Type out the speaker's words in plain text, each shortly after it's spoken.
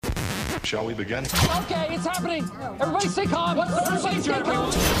Shall we begin? Okay, it's happening. Everybody stay calm. What's the procedure, everyone?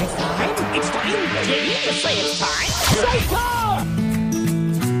 It's time. It's time. Did you just say it's time? Stay calm!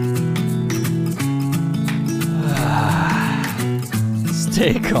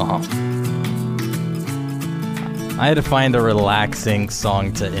 Stay calm. I had to find a relaxing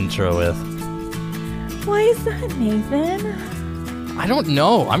song to intro with. Why is that, Nathan? I don't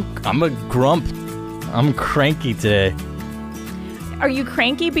know. I'm a grump. I'm cranky today. Are you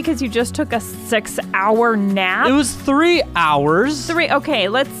cranky because you just took a 6-hour nap? It was 3 hours. Okay,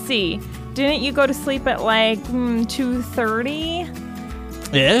 let's see. Didn't you go to sleep at like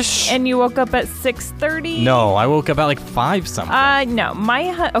 2:30? Ish. And you woke up at 6:30? No, I woke up at like 5 something. No.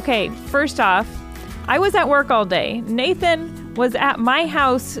 Okay, first off, I was at work all day. Nathan was at my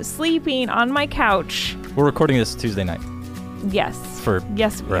house sleeping on my couch. We're recording this Tuesday night. Yes.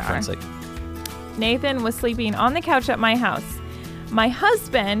 Yes, we reference are. sake. Nathan was sleeping on the couch at my house. My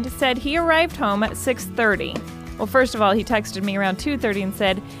husband said he arrived home at 6:30. Well, first of all, he texted me around 2:30 and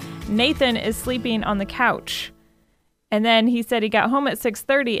said, Nathan is sleeping on the couch. And then he said he got home at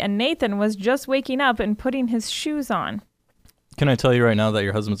 6:30 and Nathan was just waking up and putting his shoes on. Can I tell you right now that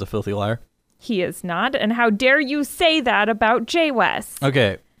your husband's a filthy liar? He is not. And how dare you say that about Jay West?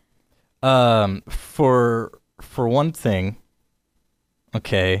 Okay. For one thing,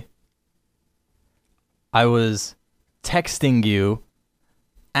 okay, I was texting you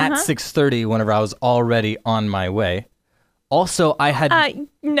at 6:30 whenever I was already on my way. Also, I had...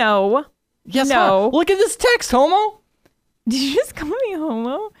 No. Yes, no. Look at this text, homo. Did you just call me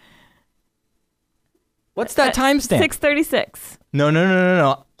homo? What's that timestamp? 6:36.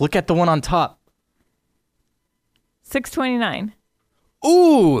 No. Look at the one on top. 6:29.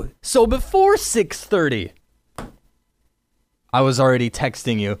 Ooh, so before 6:30. I was already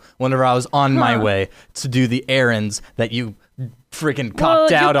texting you whenever I was on my way to do the errands that you freaking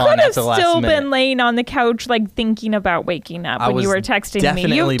copped out on at the last minute. You could have still been laying on the couch, like thinking about waking up when you were texting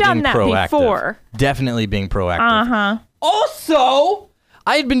me. You've done that before. Definitely being proactive. Also,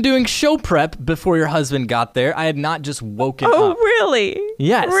 I had been doing show prep before your husband got there. I had not just woken up. Oh, really?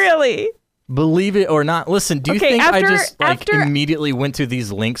 Yes. Really? Believe it or not. Listen, do you think I just immediately went to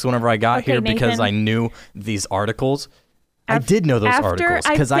these links whenever I got here because Nathan, I knew these articles? I did know those articles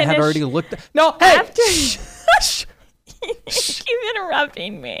because I had already looked. No, hey! Shh! You keep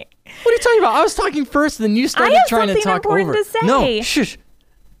interrupting me. What are you talking about? I was talking first, then you started trying to talk over. I have something important to say. No, shush.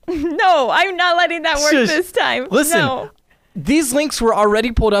 No, I'm not letting that work this time. Listen, these links were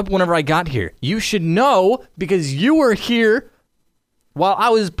already pulled up whenever I got here. You should know because you were here while I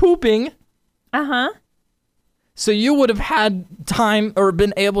was pooping. So you would have had time or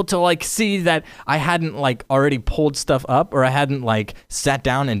been able to like see that I hadn't like already pulled stuff up or I hadn't like sat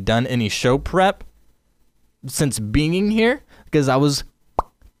down and done any show prep since being here because I was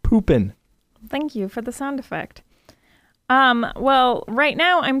pooping. Thank you for the sound effect. Well, right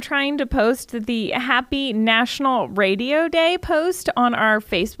now I'm trying to post the Happy National Radio Day post on our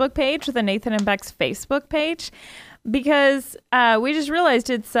Facebook page, the Nathan and Beck's Facebook page, because we just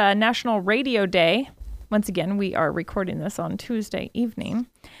realized it's National Radio Day. Once again, we are recording this on Tuesday evening.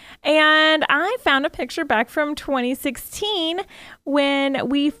 And I found a picture back from 2016 when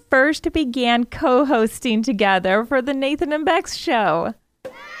we first began co-hosting together for the Nathan and Beck's show.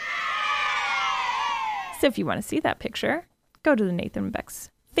 So if you want to see that picture, go to the Nathan and Beck's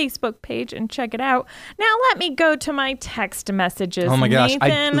Facebook page and check it out. Now let me go to my text messages. Oh my gosh.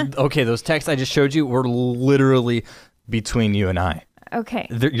 Nathan. Okay, those texts I just showed you were literally between you and I. Okay.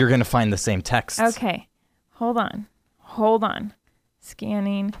 You're going to find the same texts. Okay. Hold on.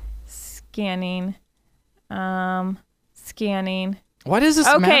 Scanning. Scanning. Why does this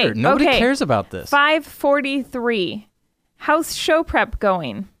matter? Nobody cares about this. 5:43. How's show prep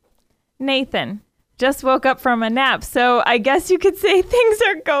going? Nathan, just woke up from a nap, so I guess you could say things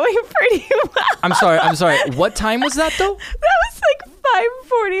are going pretty well. I'm sorry. What time was that, though? That was like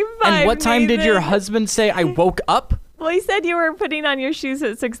 5:45. And what time Nathan. did your husband say I woke up? Well, he said you were putting on your shoes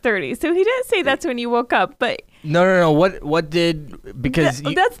at 6:30, so he didn't say that's when you woke up, but... No. What did... Because...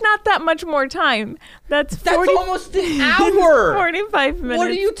 that's not that much more time. That's almost an hour! 45 minutes. What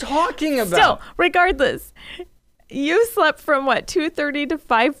are you talking about? Still, regardless, you slept from, 2:30 to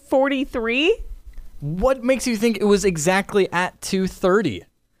 5:43? What makes you think it was exactly at 2:30?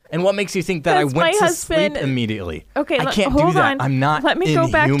 And what makes you think that I went to sleep immediately? Okay, I can't do that. I'm not Let me go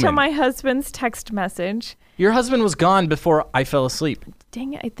back to inhuman. my husband's text message. Your husband was gone before I fell asleep.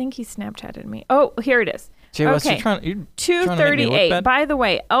 Dang it, I think he Snapchatted me. Oh, here it is. Jay West, you're trying to make me look 2:38. bad? By the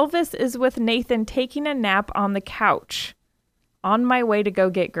way, Elvis is with Nathan taking a nap on the couch on my way to go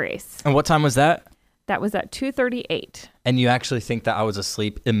get Grace. And what time was that? That was at 2:38. And you actually think that I was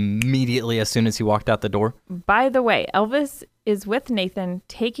asleep immediately as soon as he walked out the door? By the way, Elvis is with Nathan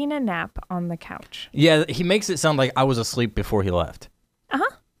taking a nap on the couch. Yeah, he makes it sound like I was asleep before he left.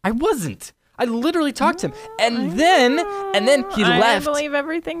 Uh-huh. I wasn't. I literally talked to him. And then he left. I believe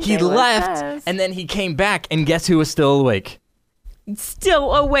everything He Caleb left, says. and then he came back, and guess who was still awake?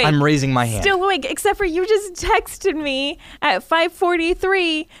 Still awake. I'm raising my hand. Still awake, except for you just texted me at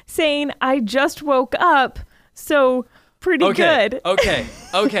 5:43 saying, I just woke up, so pretty good. Okay.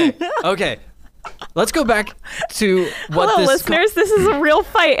 Let's go back to what Hello, this... listeners. This is a real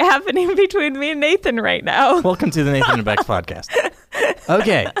fight happening between me and Nathan right now. Welcome to the Nathan and Bex podcast.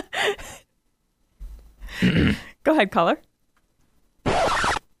 Okay. Go ahead, caller.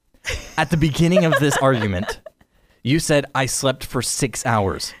 At the beginning of this argument, you said I slept for 6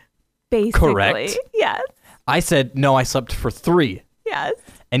 hours. Basically. Correct. Yes. I said, no, I slept for 3. Yes.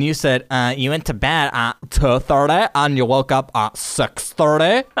 And you said, you went to bed at 2:30 and you woke up at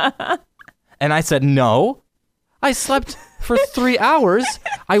 6:30. And I said, no, I slept for 3 hours.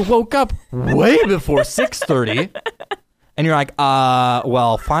 I woke up way before 6:30. And you're like,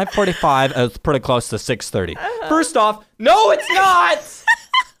 well, 5:45 is pretty close to 6:30. First off, no, it's not.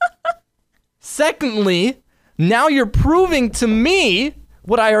 Secondly, now you're proving to me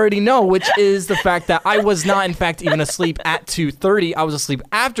what I already know, which is the fact that I was not, in fact, even asleep at 2:30. I was asleep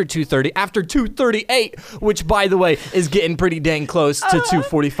after 2:30, after 2:38, which, by the way, is getting pretty dang close to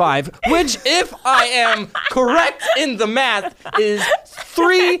 2:45, which, if I am correct in the math, is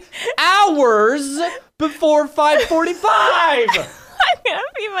 3 hours before 5:45. I'm gonna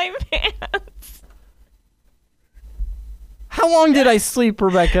pee my pants. How long did I sleep,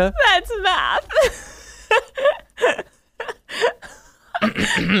 Rebecca? That's math.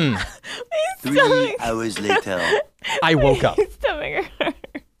 3 hours later. I woke up. My stomach hurts.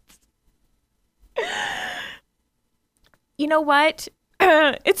 You know what?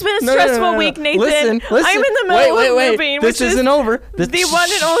 It's been a stressful week, Nathan. Listen. I'm in the middle of moving. This isn't over. The one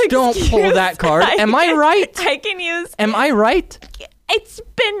and only Don't pull excuse that card. Am I right? I can use. Am I right? It's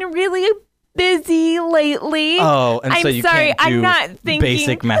been really busy lately. Oh, and so I'm you sorry, can't do I'm not thinking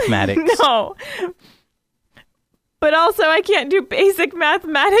basic mathematics. No. But also, I can't do basic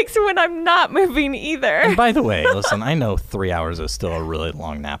mathematics when I'm not moving either. And by the way, listen, I know 3 hours is still a really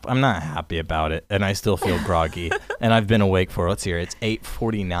long nap. I'm not happy about it, and I still feel groggy. And I've been awake for, let's see here, it's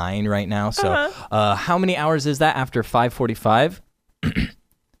 8:49 right now. So how many hours is that after 5:45?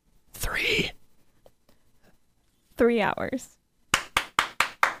 3. 3 hours.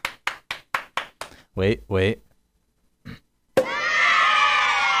 Wait.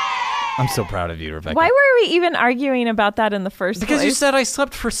 I'm so proud of you, Rebecca. Why were we even arguing about that in the first place? Because you said I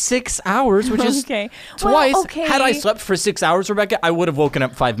slept for 6 hours, which is okay. twice. Well, okay. Had I slept for 6 hours, Rebecca, I would have woken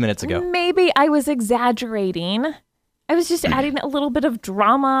up 5 minutes ago. Maybe I was exaggerating. I was just adding a little bit of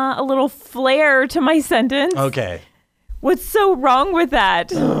drama, a little flair to my sentence. Okay. What's so wrong with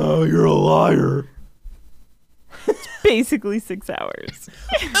that? Oh, you're a liar. Basically 6 hours.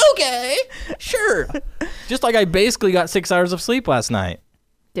 Okay, sure. Just like I basically got 6 hours of sleep last night.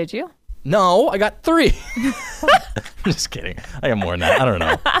 Did you? No, I got 3. I'm just kidding. I got more than that. I don't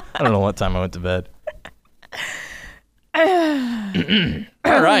know. I don't know what time I went to bed.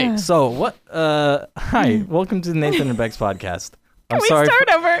 All right. So what? Hi. Welcome to the Nathan and Bex podcast. Can we start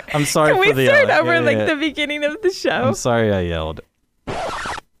over? I'm sorry Can for we the start yelling. over Yeah. the beginning of the show? I'm sorry I yelled.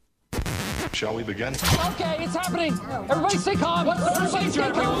 Shall we begin? Okay, it's happening. Everybody stay calm. What's the procedure?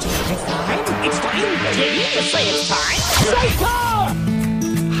 It's time. Did you just say it's time? Stay calm!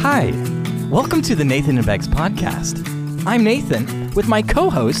 Hi. Welcome to the Nathan and Bex podcast. I'm Nathan with my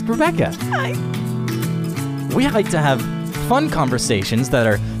co-host Rebecca. Hi. We like to have fun conversations that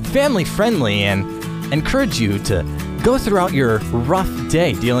are family friendly and encourage you to go throughout your rough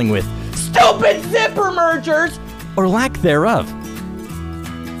day dealing with stupid zipper mergers or lack thereof.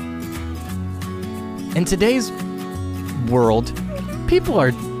 In today's world, people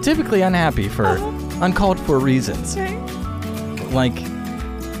are typically unhappy for uncalled for reasons. Okay. Like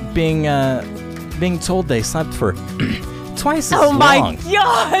being told they slept for twice as Oh my long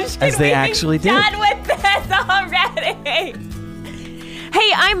gosh! as Can they we actually be did. done with this already?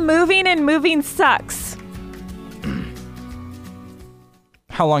 Hey, I'm moving and moving sucks.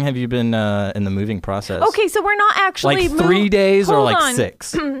 How long have you been in the moving process? Okay, so we're not actually Like 3 days or Hold like on.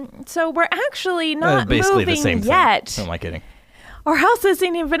 6? So we're actually not Basically moving the same yet. thing. Who am I kidding? Our house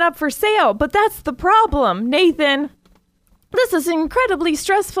isn't even up for sale, but that's the problem, Nathan. This is an incredibly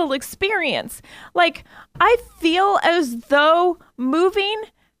stressful experience. Like, I feel as though moving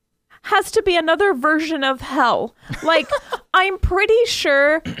has to be another version of hell. Like, I'm pretty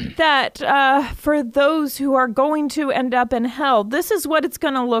sure that for those who are going to end up in hell, this is what it's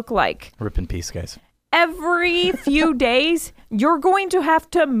going to look like. Rip in peace, guys. Every few days, you're going to have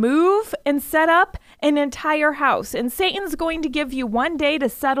to move and set up an entire house. And Satan's going to give you 1 day to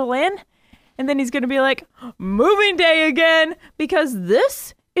settle in. And then he's going to be like, moving day again, because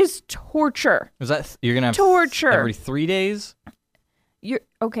this is torture. Is that you're going to have torture every 3 days? You're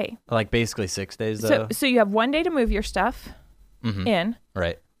okay. Like basically 6 days, though? So you have 1 day to move your stuff in.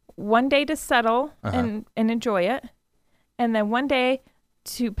 Right. 1 day to settle and enjoy it. And then 1 day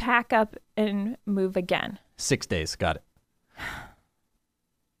to pack up and move again. 6 days. Got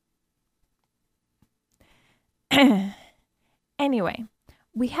it. Anyway,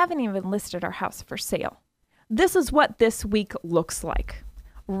 we haven't even listed our house for sale. This is what this week looks like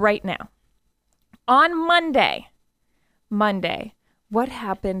right now. On Monday, what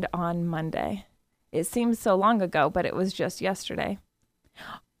happened on Monday? It seems so long ago, but it was just yesterday.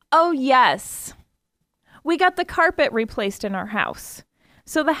 Oh, yes. We got the carpet replaced in our house.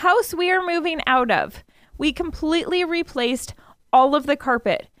 So the house we are moving out of, we completely replaced all of the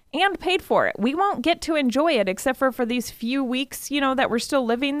carpet and paid for it. We won't get to enjoy it except for these few weeks, that we're still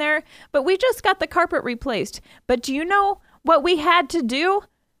living there. But we just got the carpet replaced. But do you know what we had to do?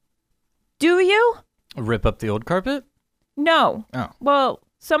 Do you? Rip up the old carpet? No. Oh. Well,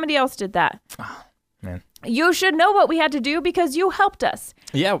 somebody else did that. Oh, man. You should know what we had to do because you helped us.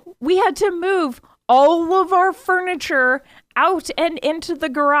 Yeah. We had to move all of our furniture out and into the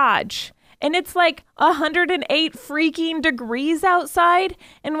garage. And it's like 108 freaking degrees outside.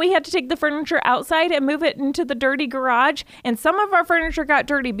 And we had to take the furniture outside and move it into the dirty garage. And some of our furniture got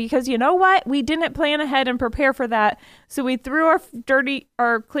dirty because you know what? We didn't plan ahead and prepare for that. So we threw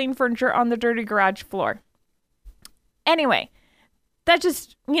our clean furniture on the dirty garage floor. Anyway, that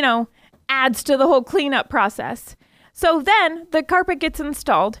just, adds to the whole cleanup process. So then the carpet gets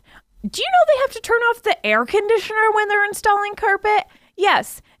installed. Do you know they have to turn off the air conditioner when they're installing carpet?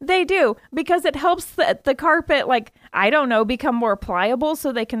 Yes, they do, because it helps the carpet, become more pliable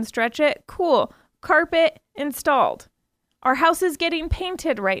so they can stretch it. Cool. Carpet installed. Our house is getting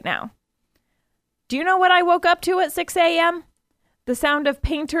painted right now. Do you know what I woke up to at 6 a.m.? The sound of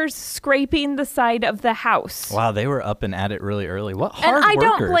painters scraping the side of the house. Wow, they were up and at it really early. What hard workers. And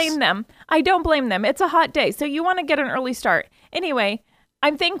I don't blame them. It's a hot day, so you want to get an early start. Anyway,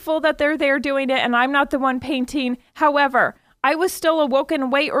 I'm thankful that they're there doing it, and I'm not the one painting. However, I was still awoken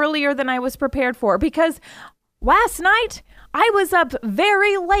way earlier than I was prepared for because last night I was up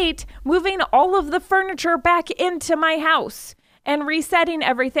very late moving all of the furniture back into my house and resetting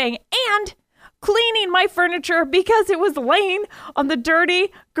everything and cleaning my furniture because it was laying on the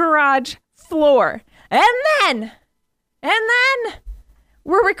dirty garage floor. And then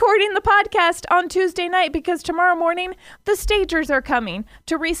we're recording the podcast on Tuesday night because tomorrow morning the stagers are coming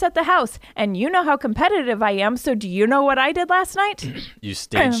to reset the house. And you know how competitive I am. So do you know what I did last night? You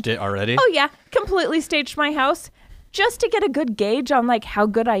staged it already? Oh, yeah. Completely staged my house just to get a good gauge on how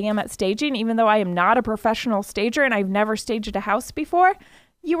good I am at staging, even though I am not a professional stager and I've never staged a house before.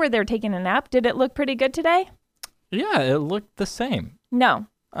 You were there taking a nap. Did it look pretty good today? Yeah, it looked the same. No.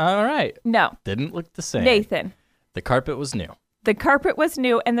 All right. No. Didn't look the same. Nathan. The carpet was new. The carpet was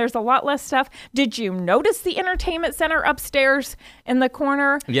new, and there's a lot less stuff. Did you notice the entertainment center upstairs in the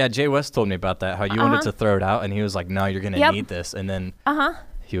corner? Yeah, Jay West told me about that, how you wanted to throw it out, and he was like, no, you're going to need this. And then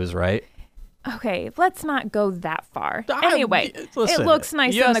he was right. Okay, let's not go that far. Anyway, listen, it looks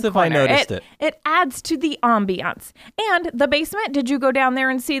nice you in the asked if corner. I noticed it. It adds to the ambiance. And the basement, did you go down there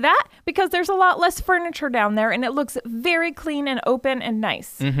and see that? Because there's a lot less furniture down there, and it looks very clean and open and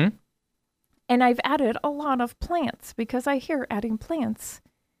nice. Mm-hmm. And I've added a lot of plants because I hear adding plants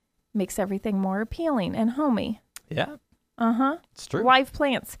makes everything more appealing and homey. Yeah. Uh-huh. It's true. Live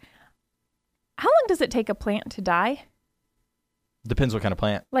plants. How long does it take a plant to die? Depends what kind of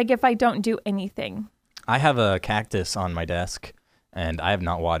plant. Like if I don't do anything. I have a cactus on my desk, and I have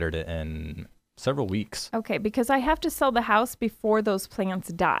not watered it in several weeks. Okay, because I have to sell the house before those plants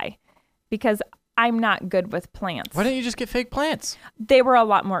die because I'm not good with plants. Why don't you just get fake plants? They were a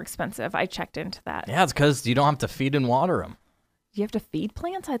lot more expensive. I checked into that. Yeah, it's because you don't have to feed and water them. You have to feed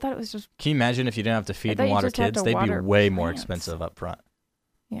plants? I thought it was just... Can you imagine if you didn't have to feed and water kids? They'd be way more expensive up front.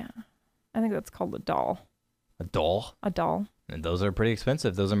 Yeah. I think that's called a doll. A doll? A doll. And those are pretty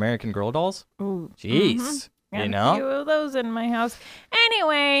expensive. Those American Girl dolls? Ooh. Jeez. Mm-hmm. You a know? few of those in my house.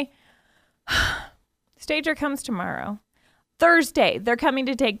 Anyway, Stager comes tomorrow. Thursday, they're coming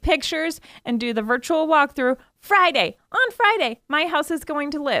to take pictures and do the virtual walkthrough On Friday, my house is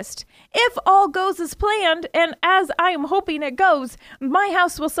going to list. If all goes as planned, and as I am hoping it goes, my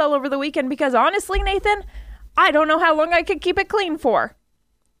house will sell over the weekend because honestly, Nathan, I don't know how long I could keep it clean for.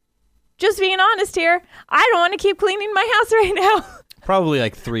 Just being honest here, I don't want to keep cleaning my house right now. Probably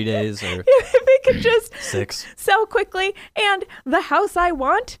like 3 days or If it could just 6. sell quickly. And the house I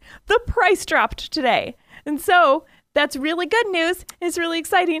want, the price dropped today. And so that's really good news. It's really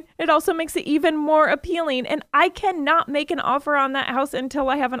exciting. It also makes it even more appealing. And I cannot make an offer on that house until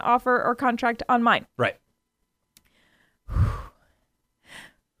I have an offer or contract on mine. Right.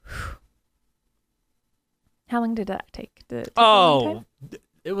 How long did that take? Did it take a long time?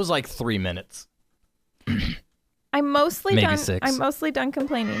 It was like 3 minutes. I'm mostly Maybe done. 6. I'm mostly done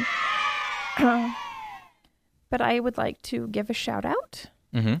complaining. But I would like to give a shout out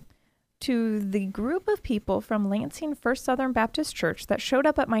to the group of people from Lansing First Southern Baptist Church that showed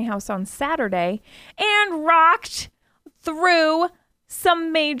up at my house on Saturday and rocked through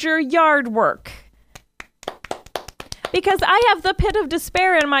some major yard work. Because I have the pit of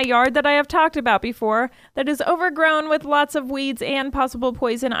despair in my yard that I have talked about before that is overgrown with lots of weeds and possible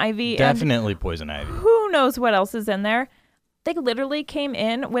poison ivy. Definitely poison ivy. Who knows what else is in there? They literally came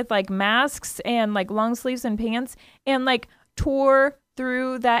in with like masks and like long sleeves and pants and like tore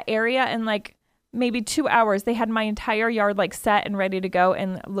through that area in like maybe 2 hours. They had my entire yard like set and ready to go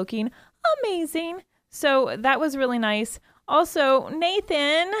and looking amazing. So that was really nice. Also,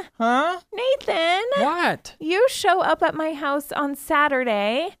 Nathan. Huh? Nathan. What? You show up at my house on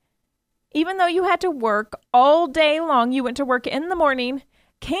Saturday, even though you had to work all day long. You went to work in the morning,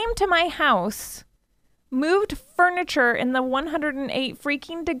 came to my house, moved furniture in the 108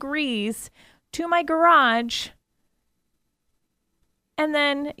 freaking degrees to my garage, and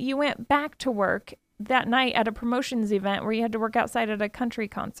then you went back to work that night at a promotions event where you had to work outside at a country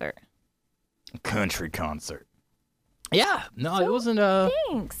concert. Country concert. Yeah, no, it wasn't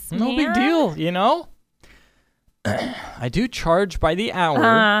Thanks, no big man. deal, you know? I do charge by the hour.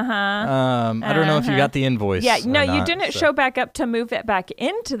 I don't know if you got the invoice. Yeah, no, or you not, didn't so. show back up to move it back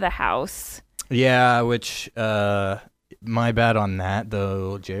into the house. Yeah, which my bad on that,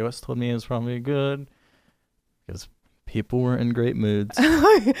 though. JOS told me it was probably good because people were in great moods.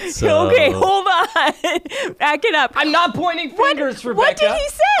 So- Okay, hold on. Back it up. I'm not pointing fingers, Rebecca. What did he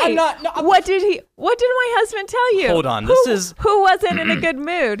say? I'm not. No, What did my husband tell you? Hold on, who wasn't in a good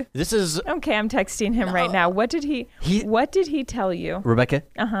mood? This is Okay, I'm texting him right now. What did he tell you? Rebecca.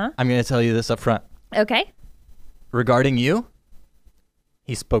 Uh-huh. I'm going to tell you this up front. Okay. Regarding you,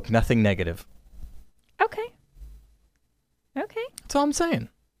 he spoke nothing negative. Okay. That's all I'm saying.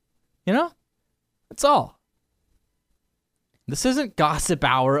 You know? That's all. This isn't gossip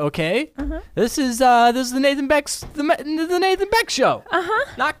hour, okay? This is the Nathan Beck's the Nathan Beck show.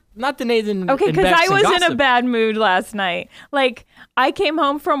 Not the Nathan. Okay, and because Beck's I and was in a gossip. bad mood last night. Like, I came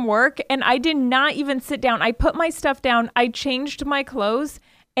home from work and I did not even sit down. I put my stuff down. I changed my clothes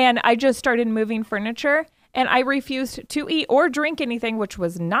and I just started moving furniture. And I refused to eat or drink anything, which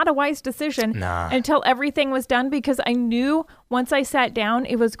was not a wise decision until everything was done because I knew once I sat down,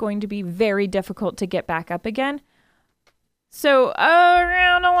 it was going to be very difficult to get back up again. So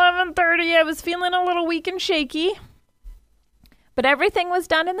around 11:30, I was feeling a little weak and shaky. But everything was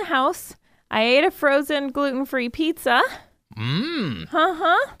done in the house. I ate a frozen gluten-free pizza.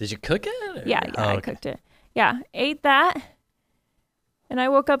 Did you cook it? Or? Yeah, I cooked it. Yeah, ate that. And I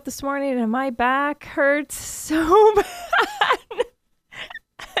woke up this morning and my back hurts so bad.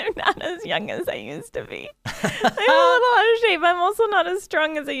 I'm not as young as I used to be. I'm a little out of shape. I'm also not as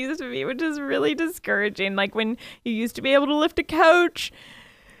strong as I used to be, which is really discouraging. Like when you used to be able to lift a couch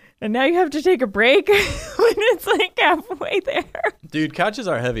and now you have to take a break when it's like halfway there. Dude, couches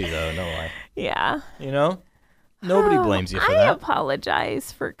are heavy though, no lie. Yeah. You know? Nobody blames you for I that.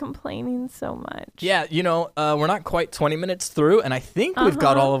 apologize for complaining so much. Yeah, you know, we're not quite 20 minutes through, and I think we've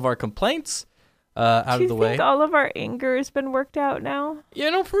got all of our complaints out Do of the you way. think all of our anger has been worked out now? You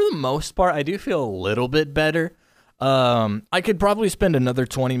know, for the most part, I do feel a little bit better. I could probably spend another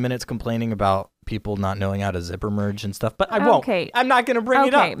 20 minutes complaining about people not knowing how to zipper merge and stuff, but I won't. Okay. I'm not going to bring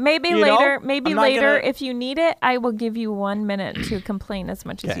it up. Okay, maybe you later. know? Maybe I'm not later, gonna- if you need it, I will give you 1 minute to complain as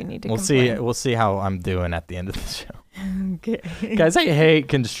much as you need to we'll complain. see. We'll see how I'm doing at the end of the show. Okay. Guys, I hate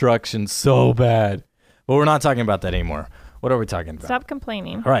construction so bad. But we're not talking about that anymore. What are we talking about? Stop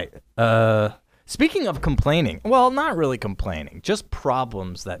complaining. All right. Speaking of complaining, well, not really complaining, just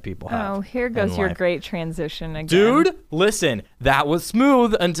problems that people have. Oh, here goes in your life. great transition again. Dude, listen, that was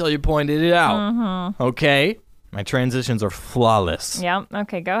smooth until you pointed it out. Okay? My transitions are flawless. Yep.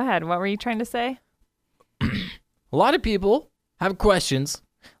 Okay, go ahead. What were you trying to say? A lot of people have questions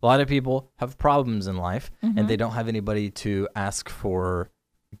A lot of people have problems in life, Mm-hmm. and they don't have anybody to ask for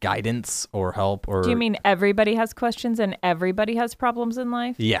guidance or help. Or Do you mean everybody has questions and everybody has problems in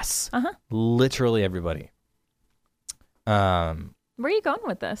life? Yes. Uh-huh. Literally everybody. Where are you going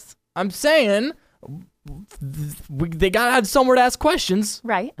with this? I'm saying they gotta have somewhere to ask questions,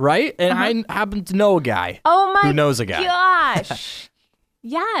 Right. right? And I happen to know a guy Oh my who knows a guy. gosh.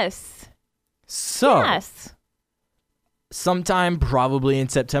 Yes. So Yes. sometime probably in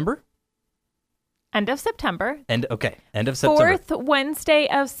September. End of September. End of September. 4th Wednesday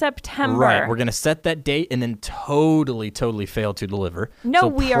of September. Right. We're gonna set that date and then totally fail to deliver. No, so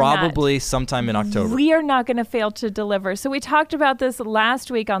we are not. probably sometime in October. We are not going to fail to deliver. So we talked about this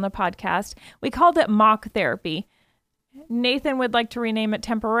last week on the podcast. We called it mock therapy. Nathan would like to rename it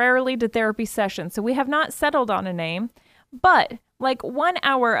temporarily to therapy session. So we have not settled on a name, but like 1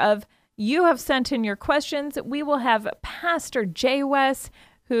 hour of you have sent in your questions. We will have Pastor Jay West,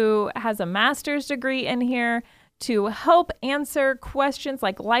 who has a master's degree in here, to help answer questions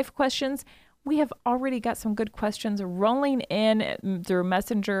like life questions. We have already got some good questions rolling in through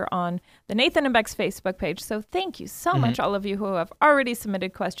Messenger on the Nathan and Beck's Facebook page. So thank you so much, all of you who have already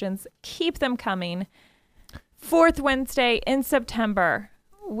submitted questions. Keep them coming. 4th Wednesday in September,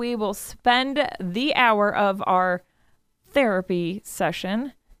 we will spend the hour of our therapy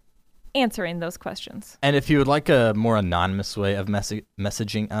session answering those questions. And if you would like a more anonymous way of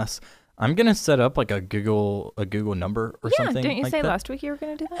messaging us, I'm gonna set up like a Google number or Yeah, something. didn't you like say that. last week you were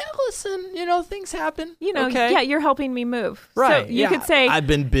going to do that? Yeah, listen, things happen. Yeah, you're helping me move. Right. So you could say, I've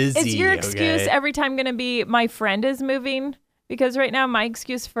been busy. is your excuse okay? every time going to be my friend is moving? Because right now my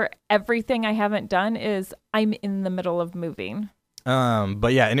excuse for everything I haven't done is I'm in the middle of moving.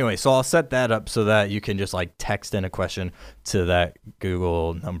 But yeah, anyway, so I'll set that up so that you can just like text in a question to that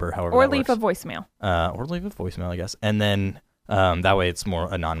Google number, however Or that leave works. a voicemail. Or leave a voicemail, I guess. And then that way it's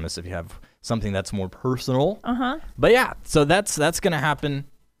more anonymous if you have something that's more personal. Uh-huh. But yeah, so that's going to happen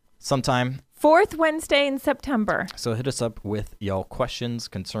sometime. 4th Wednesday in September. So hit us up with y'all questions,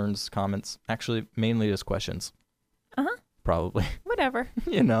 concerns, comments. Actually, mainly just questions. Uh-huh. Probably. Whatever.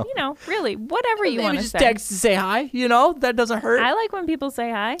 You know, Really, whatever you want to just say. text to say hi. That doesn't hurt. I like when people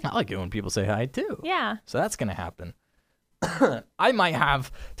say hi. I like it when people say hi too. Yeah. So that's going to happen. I might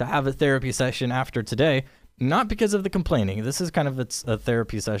have to have a therapy session after today, not because of the complaining. This is kind of a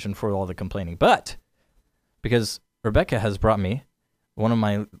therapy session for all the complaining, but because Rebecca has brought me one of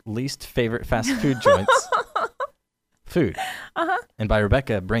my least favorite fast food joints. Food. Uh-huh. And by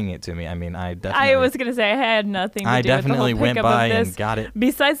Rebecca bringing it to me, I mean I definitely. I was going to say I had nothing to I do with the definitely whole went pickup by of this. and got it.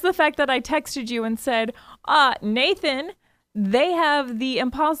 Besides the fact that I texted you and said, Nathan, they have the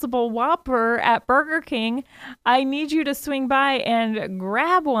Impossible Whopper at Burger King. I need you to swing by and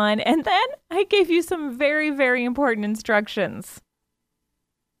grab one. And then I gave you some very, very important instructions.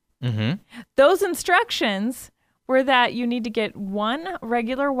 Mm-hmm. Those instructions were that you need to get one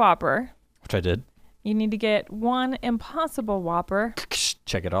regular Whopper. Which I did. You need to get one Impossible Whopper.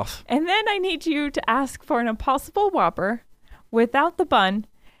 Check it off. And then I need you to ask for an Impossible Whopper without the bun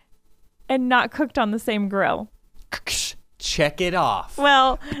and not cooked on the same grill. Check it off.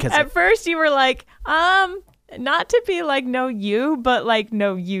 Well, Because at first you were like, not to be like, no, you, but like,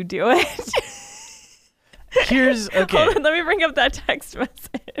 no, you do it. Here's, okay. Hold on, let me bring up that text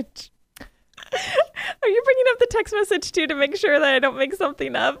message. Are you bringing up the text message too to make sure that I don't make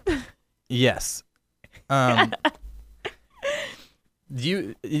something up? Yes. Yeah.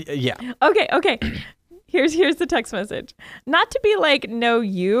 Okay. Here's the text message. Not to be like, no,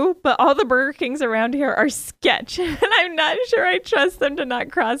 you, but all the Burger Kings around here are sketch. And I'm not sure I trust them to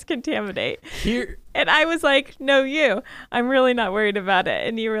not cross-contaminate. Here. And I was like, no, you. I'm really not worried about it.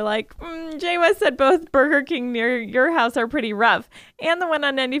 And you were like, Jay West said both Burger King near your house are pretty rough. And the one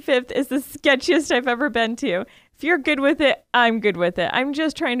on 95th is the sketchiest I've ever been to. If you're good with it, I'm good with it. I'm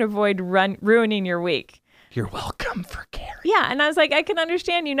just trying to avoid ruining your week. You're welcome for caring. Yeah. And I was like, I can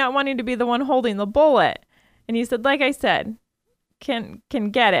understand you not wanting to be the one holding the bullet. And he said, like I said, can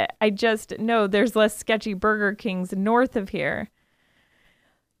get it. I just know there's less sketchy Burger Kings north of here.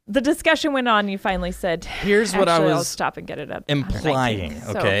 The discussion went on. And you finally said, here's what I'll was stop and get it up. implying,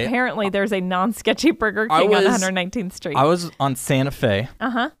 119th. okay? So apparently there's a non-sketchy Burger King on 119th Street. I was on Santa Fe.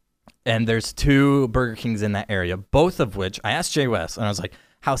 Uh-huh. And there's 2 Burger Kings in that area, both of which I asked Jay West, and I was like,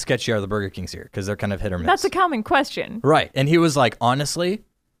 how sketchy are the Burger Kings here? Because they're kind of hit or miss. That's a common question. Right. And he was like, honestly,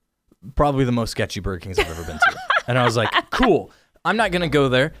 probably the most sketchy Burger Kings I've ever been to. And I was like, cool. I'm not going to go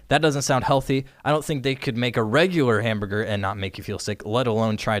there. That doesn't sound healthy. I don't think they could make a regular hamburger and not make you feel sick, let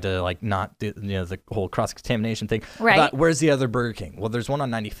alone try to like not do, the whole cross-contamination thing. Right. But where's the other Burger King? Well, there's one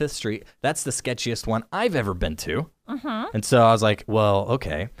on 95th Street. That's the sketchiest one I've ever been to. And so I was like, well,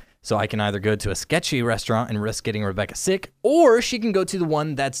 okay. So I can either go to a sketchy restaurant and risk getting Rebecca sick, or she can go to the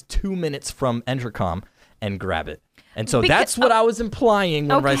one that's 2 minutes from Entercom and grab it. And so that's what I was implying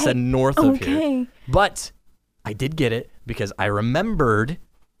whenever I said north of here. But I did get it because I remembered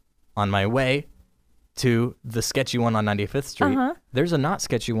on my way to the sketchy one on 95th Street, there's a not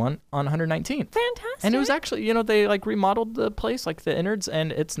sketchy one on 119th. Fantastic. And it was actually, they like remodeled the place, like the innards,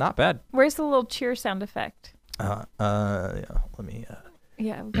 and it's not bad. Where's the little cheer sound effect? Yeah, let me...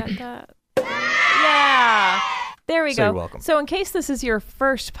 Yeah, we got that. Yeah. There we go. You're welcome. So in case this is your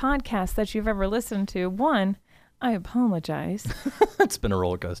first podcast that you've ever listened to, 1, I apologize. It's been a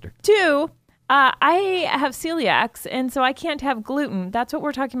roller coaster. 2, I have celiacs, and so I can't have gluten. That's what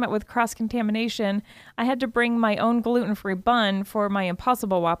we're talking about with cross-contamination. I had to bring my own gluten-free bun for my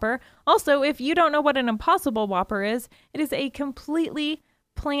Impossible Whopper. Also, if you don't know what an Impossible Whopper is, it is a completely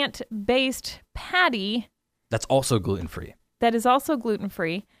plant-based patty. That's also gluten-free. That is also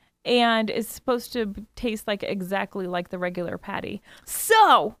gluten-free and is supposed to taste like exactly like the regular patty.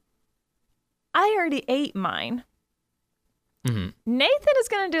 So, I already ate mine. Nathan is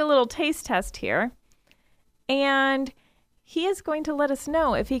going to do a little taste test here, and he is going to let us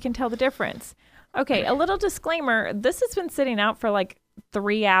know if he can tell the difference. Okay, a little disclaimer. This has been sitting out for like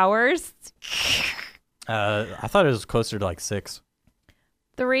 3 hours. I thought it was closer to like 6.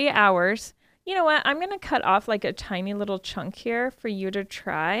 3 hours. You know what? I'm going to cut off like a tiny little chunk here for you to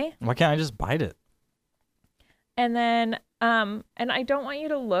try. Why can't I just bite it? And then, and I don't want you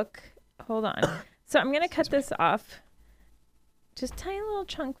to look. Hold on. So I'm going to cut this off. Just tiny little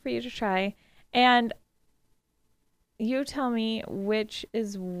chunk for you to try. And you tell me which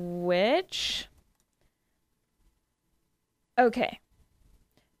is which. Okay.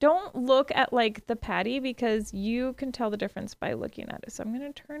 Don't look at like the patty because you can tell the difference by looking at it. So I'm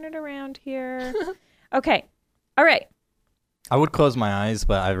going to turn it around here. Okay. All right. I would close my eyes,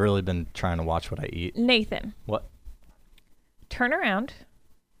 but I've really been trying to watch what I eat. Nathan. What? Turn around.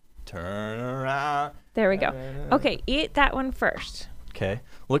 Turn around. There we go. Okay, eat that one first. Okay.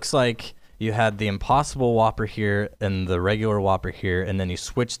 Looks like you had the Impossible Whopper here and the regular Whopper here, and then you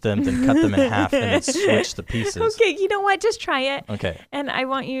switched them, then cut them in half, and then switched the pieces. Okay, you know what? Just try it. Okay. And I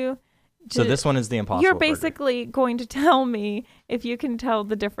want you to... So this one is the Impossible You're Burger. basically going to tell me if you can tell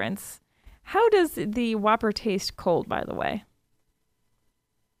the difference. How does the Whopper taste cold, by the way?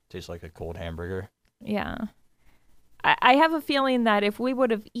 Tastes like a cold hamburger. Yeah. I have a feeling that if we would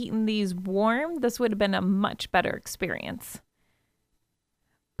have eaten these warm, this would have been a much better experience.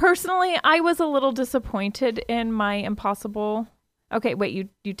 Personally, I was a little disappointed in my Impossible. Okay, wait,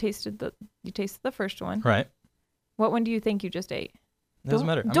 you tasted the first one. Right. What one do you think you just ate? Doesn't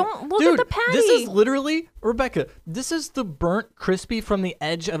matter. Don't look Dude, at the patty. This is literally, Rebecca, this is the burnt crispy from the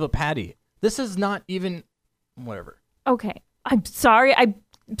edge of a patty. This is not even, whatever. Okay, I'm sorry. I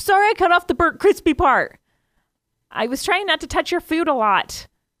cut off the burnt crispy part. I was trying not to touch your food a lot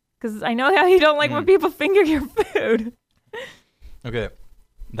because I know how you don't like when people finger your food. Okay.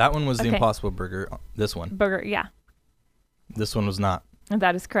 That one was the Okay. Impossible Burger. This one. Burger, yeah. This one was not.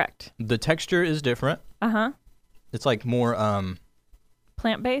 That is correct. The texture is different. Uh-huh. It's like more,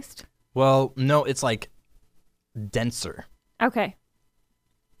 Plant-based? well, no, it's like denser. Okay.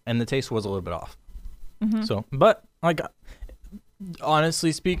 And the taste was a little bit off. So, but, like,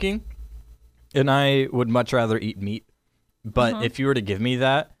 honestly speaking, and I would much rather eat meat, but if you were to give me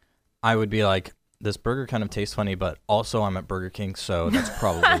that, I would be like, this burger kind of tastes funny, but also I'm at Burger King, so that's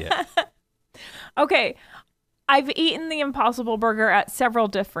probably it. Okay. I've eaten the Impossible Burger at several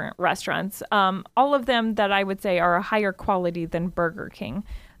different restaurants. All of them that I would say are a higher quality than Burger King.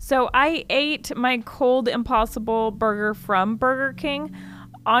 So I ate my cold Impossible Burger from Burger King.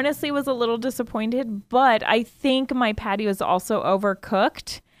 Honestly, was a little disappointed, but I think my patty was also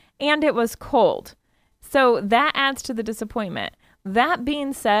overcooked and it was cold. So that adds to the disappointment. That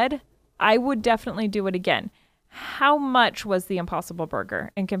being said, I would definitely do it again. How much was the Impossible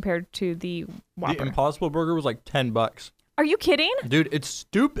Burger and compared to the Whopper? The Impossible Burger was like $10. Are you kidding? Dude, it's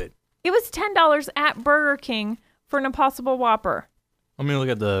stupid. It was $10 at Burger King for an Impossible Whopper. Let me look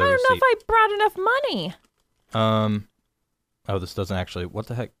at the I don't know receipt. if I brought enough money. Oh, this doesn't actually, what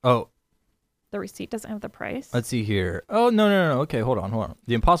the heck? Oh, The receipt doesn't have the price. let's see here. Oh, no. Okay, hold on.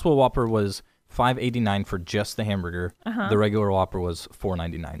 The Impossible Whopper was $5.89 for just the hamburger. The regular Whopper was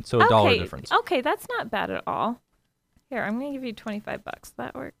 $4.99. So a dollar difference. Okay, that's not bad at all. Here, I'm going to give you $25.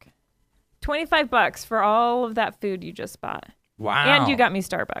 That work? $25 for all of that food you just bought. Wow. And you got me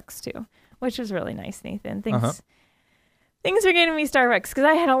Starbucks too, which was really nice, Nathan. Things are getting me Starbucks because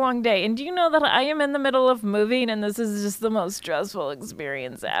I had a long day. And do you know that I am in the middle of moving and this is just the most stressful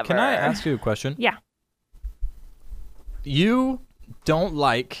experience ever? Can I ask you a question? Yeah. you don't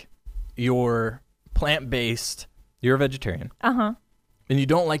like your plant-based, you're a vegetarian. Uh-huh. And you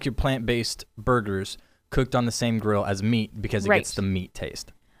don't like your plant-based burgers cooked on the same grill as meat because it gets the meat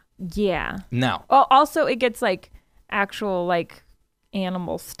taste. Yeah. Now. Well, also it gets like actual like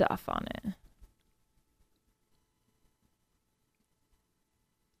animal stuff on it.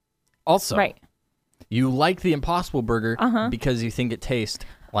 Also, right. You like the Impossible Burger because you think it tastes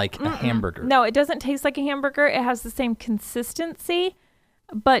like a hamburger. No, it doesn't taste like a hamburger. It has the same consistency,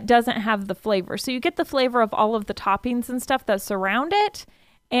 but doesn't have the flavor. So you get the flavor of all of the toppings and stuff that surround it,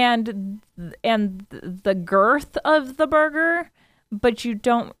 and the girth of the burger, but you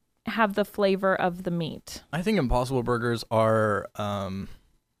don't have the flavor of the meat. I think Impossible Burgers are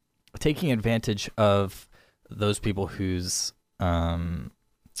taking advantage of those people whose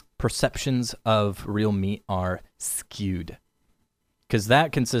perceptions of real meat are skewed. Because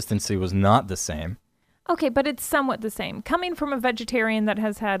that consistency was not the same. Okay, but it's somewhat the same. Coming from a vegetarian that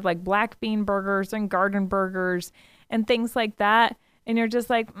has had like black bean burgers and garden burgers and things like that, and you're just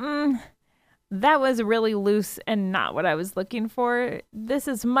like, that was really loose and not what I was looking for. This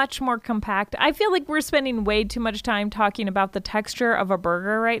is much more compact. I feel like we're spending way too much time talking about the texture of a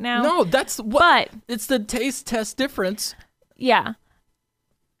burger right now. No, that's what. But it's the taste test difference. Yeah.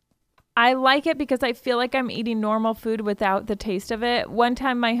 I like it because I feel like I'm eating normal food without the taste of it. One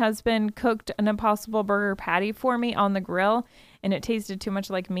time my husband cooked an Impossible Burger patty for me on the grill, and it tasted too much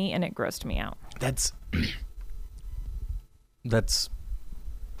like meat, and it grossed me out. That's...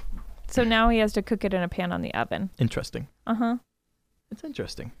 So now he has to cook it in a pan on the oven. Interesting. Uh-huh. It's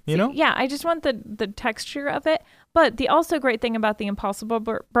interesting. You know? Yeah, I just want the texture of it. But the also great thing about the Impossible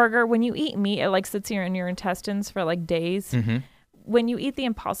Burger, when you eat meat, it like sits here in your intestines for like days. Mm-hmm. When you eat the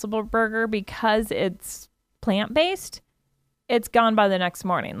Impossible Burger, because it's plant-based, it's gone by the next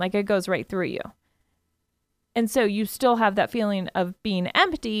morning. Like it goes right through you. And so you still have that feeling of being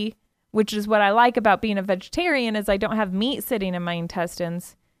empty, which is what I like about being a vegetarian, is I don't have meat sitting in my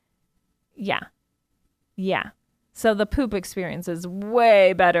intestines. Yeah. So the poop experience is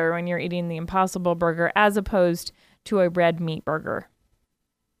way better when you're eating the Impossible Burger as opposed to a red meat burger.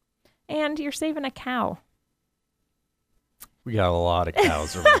 And you're saving a cow. We got a lot of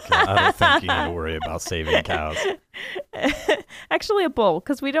cows, Rebecca. I don't think you need to worry about saving cows. Actually, a bull,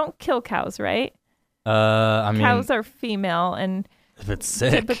 because we don't kill cows, right? I mean, cows are female and if it's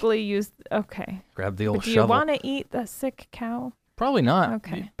sick, typically use. Okay. Grab the old but do shovel. you want to eat the sick cow? Probably not.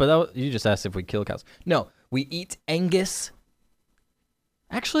 Okay. But you just asked if we kill cows. No, we eat Angus.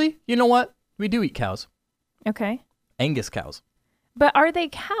 Actually, you know what? We do eat cows. Okay. Angus cows. But are they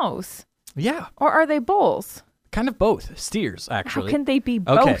cows? Yeah. Or are they bulls? Kind of both. Steers, actually. How can they be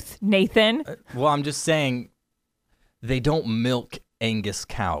both, Nathan? Well, I'm just saying they don't milk Angus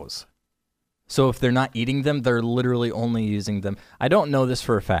cows. So if they're not eating them, they're literally only using them. I don't know this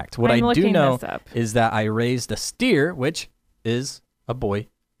for a fact. What I do know is that I raised a steer, which is a boy,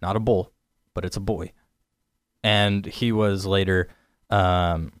 not a bull, but it's a boy. And he was later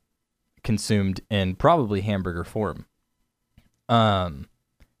consumed in probably hamburger form.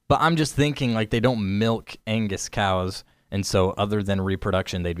 But I'm just thinking, like, they don't milk Angus cows, and so other than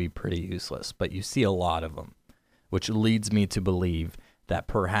reproduction, they'd be pretty useless. But you see a lot of them, which leads me to believe that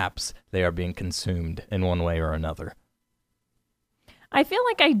perhaps they are being consumed in one way or another. I feel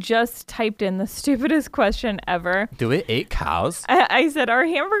like I just typed in the stupidest question ever. Do it eat cows? I said, are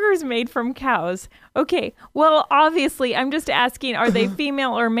hamburgers made from cows? Okay, well, obviously, I'm just asking, are they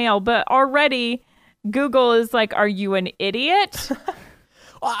female or male? But already, Google is like, are you an idiot?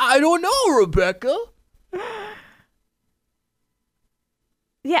 I don't know, Rebecca.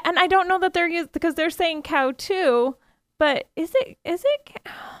 Yeah, and I don't know that they're used because they're saying cow too, but is it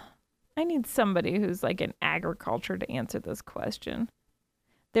I need somebody who's like in agriculture to answer this question.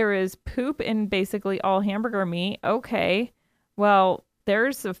 There is poop in basically all hamburger meat. Okay. Well,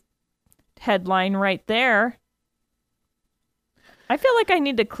 there's a headline right there. I feel like I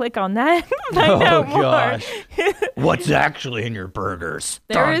need to click on that and find out more. Gosh. What's actually in your burgers?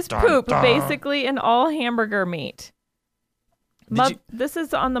 There is poop basically in all hamburger meat. This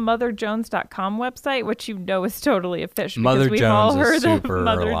is on the MotherJones.com website, which you know is totally a fish because Mother we've Jones all heard is super of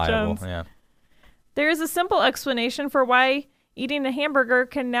Mother reliable. Jones. Yeah. There is a simple explanation for why eating a hamburger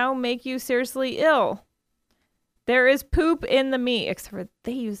can now make you seriously ill. There is poop in the meat, except for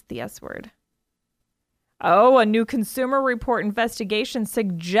they used the S word. Oh, a new Consumer Report investigation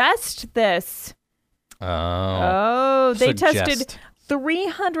suggests this. They tested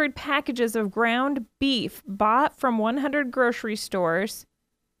 300 packages of ground beef bought from 100 grocery stores,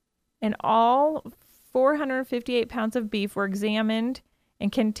 and all 458 pounds of beef were examined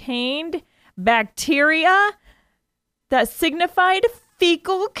and contained bacteria that signified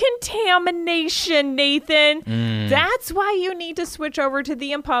fecal contamination, Nathan. That's why you need to switch over to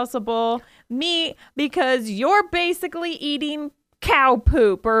the Impossible meat, because you're basically eating cow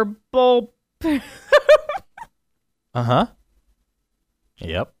poop or bull. Uh-huh.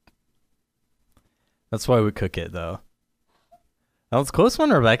 Yep. That's why we cook it, though. That was a close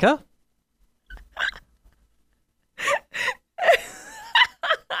one, Rebecca.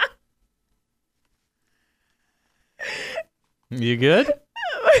 You good?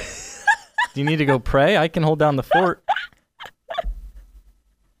 Do you need to go pray? I can hold down the fort.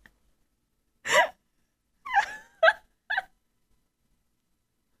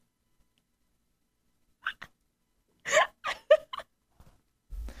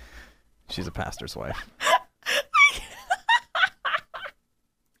 She's a pastor's wife.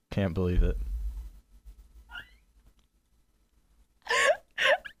 Can't believe it.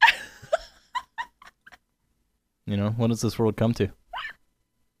 You know, what does this world come to?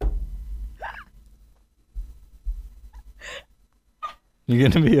 You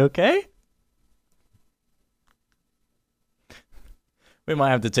gonna be okay? We might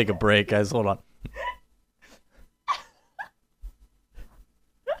have to take a break, guys. Hold on.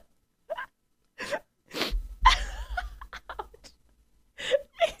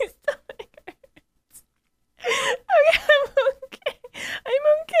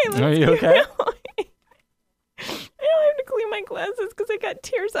 Are you okay? I don't have to clean my glasses because I got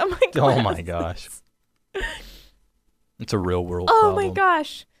tears on my glasses. Oh my gosh. It's a real world Oh problem. my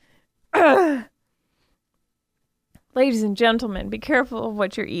gosh. Ugh. Ladies and gentlemen, be careful of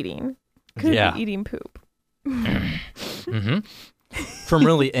what you're eating. Could Yeah. be eating poop. Mm-hmm. From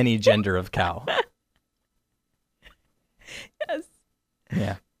really any gender of cow. Yes.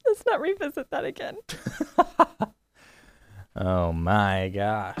 Yeah. Let's not revisit that again. Oh my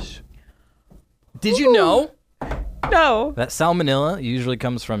gosh. Did you know No. that salmonella usually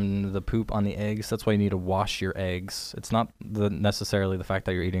comes from the poop on the eggs? That's why you need to wash your eggs. It's not necessarily the fact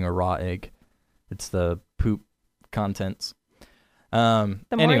that you're eating a raw egg. It's the poop contents. The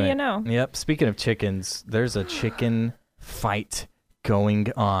more you know. Yep. Speaking of chickens, there's a chicken fight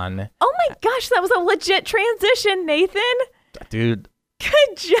going on. Oh my gosh, that was a legit transition, Nathan. Dude,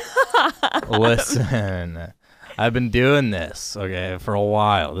 Good job. listen. I've been doing this, okay, for a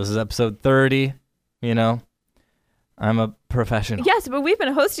while. This is episode 30, you know. I'm a professional. Yes, but we've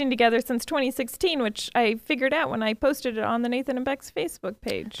been hosting together since 2016, which I figured out when I posted it on the Nathan and Beck's Facebook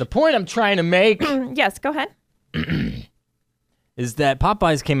page. The point I'm trying to make Yes, go ahead. is that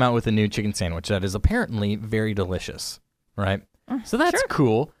Popeyes came out with a new chicken sandwich that is apparently very delicious, right? So that's sure.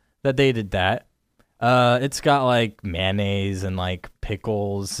 cool that they did that. It's got like mayonnaise and like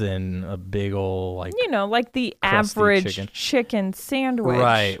pickles and a big ol' like You know, like the crusty average chicken sandwich.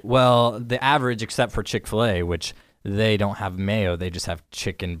 Right. Well, the average, except for Chick-fil-A, which they don't have mayo. They just have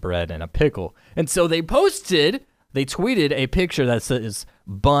chicken bread and a pickle. And so they tweeted a picture that says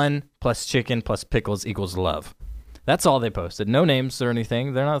bun plus chicken plus pickles equals love. That's all they posted. No names or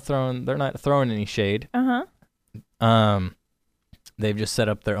anything. They're not throwing any shade. Uh-huh. They've just set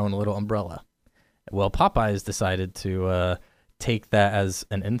up their own little umbrella. Well, Popeyes decided to take that as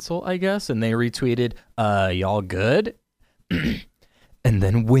an insult, I guess, and they retweeted, y'all good? And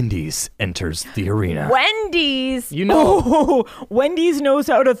then Wendy's enters the arena. Wendy's. You know- Oh, Wendy's knows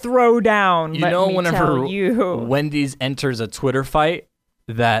how to throw down. You know, whenever you. Wendy's enters a Twitter fight,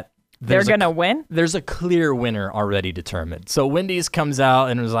 that They're going to win? there's a clear winner already determined. So Wendy's comes out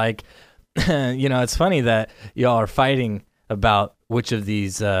and was like, you know, it's funny that y'all are fighting about which of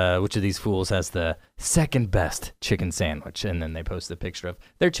these fools has the second best chicken sandwich, and then they post a picture of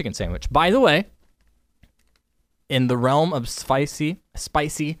their chicken sandwich. By the way, in the realm of spicy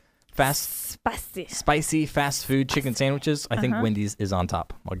fast food chicken sandwiches, I think Wendy's is on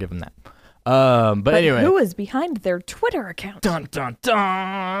top. I'll give them that. But anyway, who is behind their Twitter account? dun dun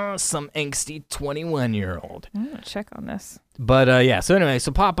dun, some angsty 21-year-old. I'm gonna check on this. But yeah, so anyway,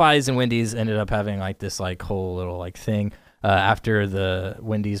 so Popeyes and Wendy's ended up having like this like whole little like thing. After the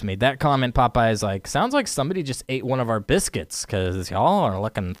Wendy's made that comment, Popeyes like, sounds like somebody just ate one of our biscuits because y'all are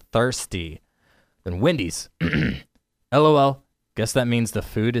looking thirsty. Then Wendy's, LOL, guess that means the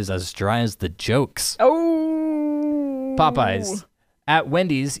food is as dry as the jokes. Oh. Popeyes, at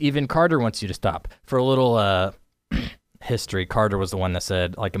Wendy's, even Carter wants you to stop. For a little history, Carter was the one that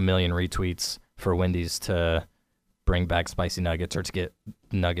said like 1 million retweets for Wendy's to bring back spicy nuggets or to get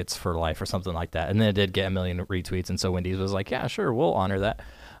nuggets for life or something like that. And then it did get 1 million retweets, and so Wendy's was like, yeah, sure, we'll honor that.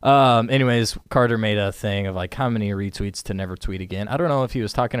 Anyways, Carter made a thing of like how many retweets to never tweet again. I don't know if he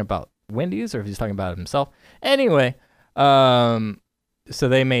was talking about Wendy's or if he's talking about himself. Anyway, So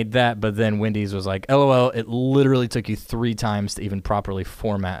they made that, but then Wendy's was like, LOL, it literally took you 3 times to even properly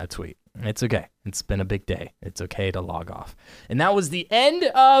format a tweet. It's okay. It's been a big day. It's okay to log off. And that was the end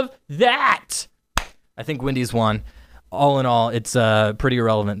of that. I think Wendy's won. All in all, it's pretty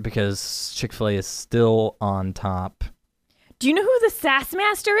irrelevant because Chick-fil-A is still on top. Do you know who the Sass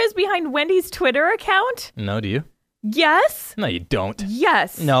Master is behind Wendy's Twitter account? No, do you? Yes. No, you don't.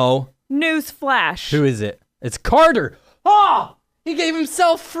 Yes. No. News flash. Who is it? It's Carter. Oh, he gave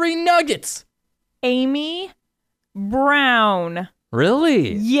himself free nuggets. Amy Brown.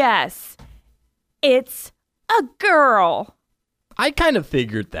 Really? Yes. It's a girl. I kind of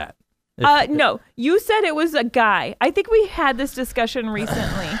figured that. No, you said it was a guy. I think we had this discussion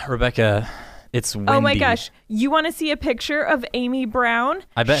recently. Rebecca, it's Wendy. Oh my gosh. You want to see a picture of Amy Brown?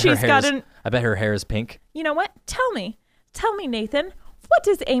 I bet She's her got hair I bet her hair is pink. You know what? Tell me, Nathan, what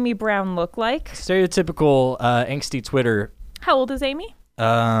does Amy Brown look like? Stereotypical angsty Twitter. How old is Amy?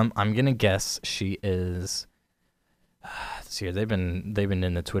 I'm going to guess she is this year. They've been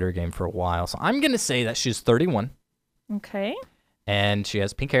in the Twitter game for a while. So I'm going to say that she's 31. Okay. And she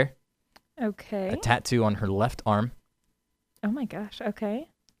has pink hair. Okay. A tattoo on her left arm. Oh my gosh. Okay.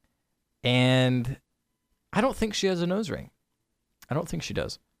 And I don't think she has a nose ring. I don't think she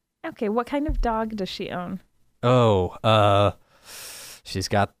does. Okay. What kind of dog does she own? Oh, she's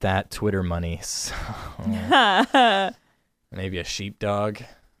got that Twitter money. So maybe a sheepdog.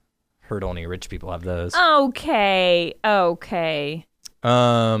 Heard only rich people have those. Okay. Am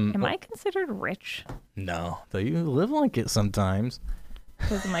Am I considered rich No, though you live like it sometimes.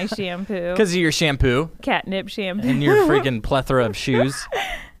 because of my shampoo? Because of your shampoo Catnip shampoo. and your freaking plethora of shoes.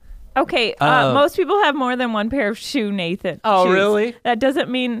 Okay. Most people have more than one pair of shoe, Nathan. Oh, shoes. really? That doesn't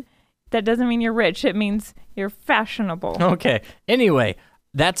mean you're rich. It means you're fashionable. Okay. Anyway,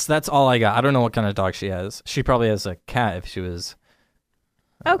 that's all I got. I don't know what kind of dog she has. She probably has a cat if she was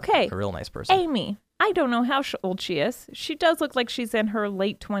Okay. a real nice person. Amy. I don't know how old she is. She does look like she's in her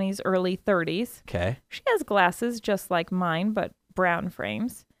late 20s, early 30s. Okay. She has glasses just like mine, but brown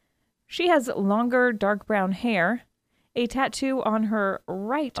frames. She has longer, dark brown hair, a tattoo on her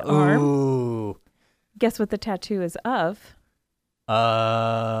right arm. Ooh. Guess what the tattoo is of?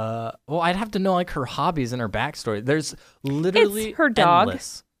 Well, I'd have to know like her hobbies and her backstory. There's literally It's her dog.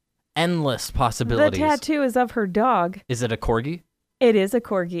 endless possibilities. The tattoo is of her dog. Is it a corgi? It is a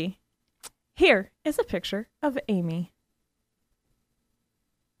corgi. Here is a picture of Amy.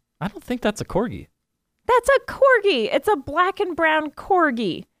 I don't think that's a corgi. That's a corgi. It's a black and brown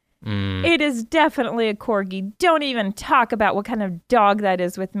corgi. Mm. It is definitely a corgi. Don't even talk about what kind of dog that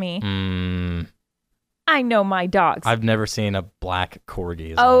is with me. I know my dogs. I've never seen a black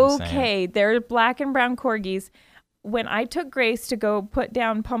corgi. Is all I'm saying. Okay, they're black and brown corgis. When I took Grace to go put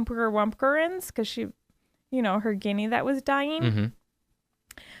down Pumper Wumpkerins, because she, her guinea that was dying, Mm-hmm.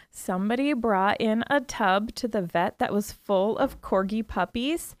 somebody brought in a tub to the vet that was full of corgi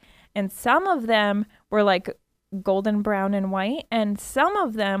puppies, and some of them were like golden brown and white, and some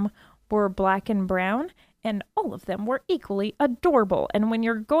of them were black and brown, and all of them were equally adorable. And when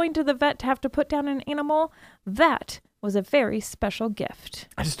you're going to the vet to have to put down an animal, that was a very special gift.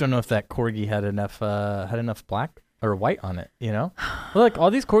 I just don't know if that corgi had enough black or white on it. Look,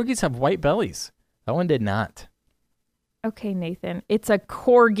 all these corgis have white bellies. That one did not. Okay, Nathan, it's a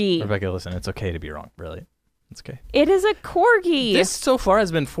corgi. Rebecca, listen, it's okay to be wrong. Really, it's okay. It is a corgi. This so far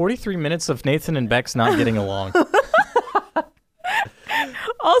has been 43 minutes of Nathan and Bex not getting along.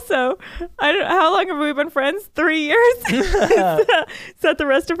 Also, how long have we been friends? 3 years? Is that the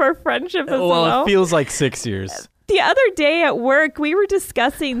rest of our friendship as well? It feels like 6 years. The other day at work, we were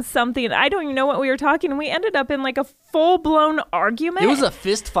discussing something. I don't even know what we were talking. And we ended up in like a full-blown argument. It was a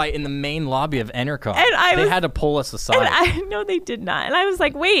fist fight in the main lobby of Entercom. And they had to pull us aside. And no, they did not. And I was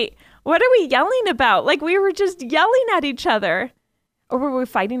like, wait, what are we yelling about? Like, we were just yelling at each other. Or were we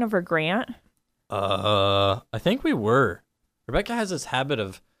fighting over Grant? I think we were. Rebecca has this habit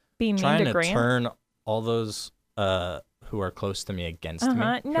of Being mean trying to to Grant? turn all those who are close to me against me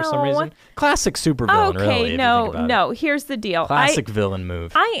for some No. reason. Classic supervillain, really. if you think about no. it. Here's the deal. Classic villain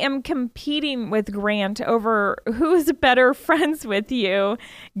move. I am competing with Grant over who's better friends with you.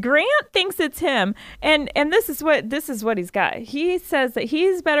 Grant thinks it's him, and this is what he's got. He says that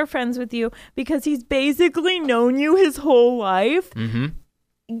he's better friends with you because he's basically known you his whole life. Mm-hmm.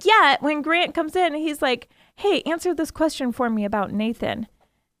 Yet when Grant comes in, he's like, "Hey, answer this question for me about Nathan,"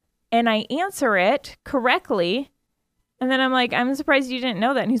 and I answer it correctly. And then I'm like, I'm surprised you didn't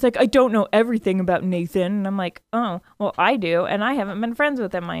know that. And he's like, I don't know everything about Nathan. And I'm like, oh, well, I do. And I haven't been friends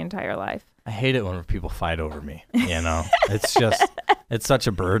with him my entire life. I hate it when people fight over me. It's just, it's such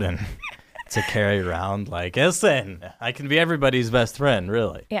a burden. to carry around. Like, listen, I can be everybody's best friend,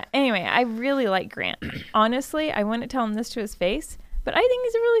 really. Yeah. Anyway, I really like Grant. Honestly, I wouldn't tell him this to his face, but I think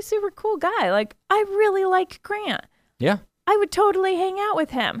he's a really super cool guy. Like, I really like Grant. Yeah. I would totally hang out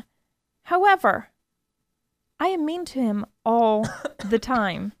with him. However, I am mean to him all the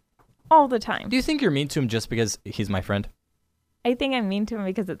time. All the time. Do you think you're mean to him just because he's my friend? I think I'm mean to him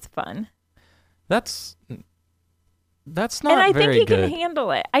because it's fun. That's not And I think very he good. can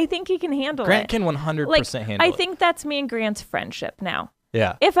handle it. I think he can handle Grant it. can 100% Like, handle I it. think that's me and Grant's friendship now.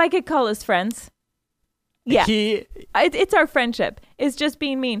 Yeah. If I could call us friends. Yeah. He, It's our friendship. It's just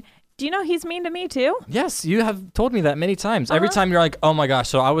being mean. Do you know he's mean to me too? yes, you have told me that many times. Every time you're like, oh my gosh,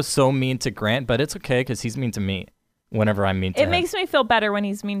 so I was so mean to Grant, but it's okay because he's mean to me whenever I'm mean to him. It makes me feel better when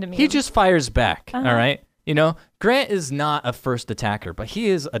he's mean to me. He just fires back, Uh-huh. all right? You know, Grant is not a first attacker, but he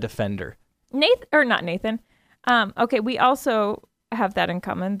is a defender. Not Nathan. Okay, we also have that in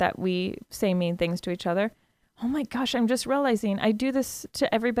common that we say mean things to each other. Oh my gosh, I'm just realizing I do this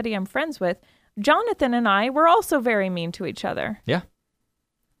to everybody I'm friends with. Jonathan and I were also very mean to each other. Yeah.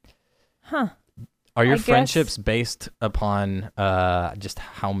 Huh. Are your I guess- friendships based upon just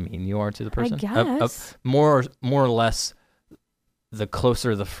how mean you are to the person? guess. More or less, the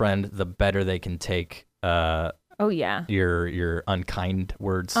closer the friend, the better they can take Oh yeah. your unkind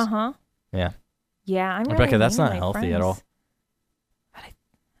words. Uh-huh. Yeah. Yeah, I'm Rebecca, really that's mean not to my healthy at all. friends.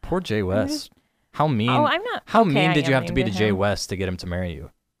 Poor Jay West. How mean? Oh, I'm not. How okay, mean I did you am have to mean be to Jay him. West to get him to marry you?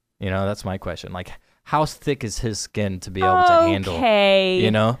 You know, that's my question. Like, how thick is his skin to be able to handle? Okay.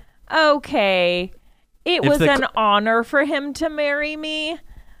 You know? Okay. It If was the an honor for him to marry me.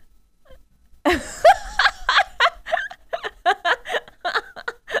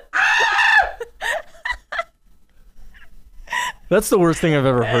 That's the worst thing I've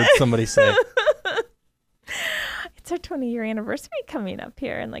ever heard somebody say. It's our 20-year anniversary coming up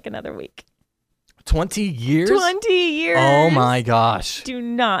here in like another week. 20 years? 20 years. Oh my gosh. Do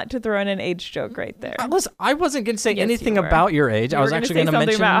not throw in an age joke right there. Listen, I wasn't going to say Yes, anything you were. about your age. You I was were actually say going to something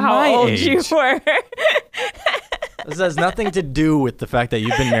mention about my how old age. you were. This has nothing to do with the fact that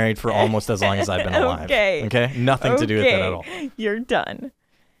you've been married for almost as long as I've been alive. Okay. Okay? Nothing to do with that at all. You're done.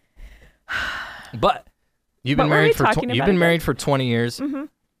 But you've What been were we married for talking you've about been again? married for 20 years. Mm-hmm.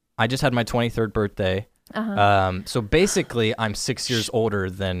 I just had my 23rd birthday. So basically, I'm 6 years older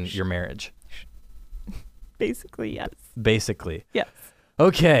than your marriage. Basically, yes. Basically. Yes.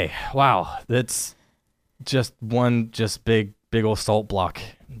 Okay. Wow. That's just one big old salt block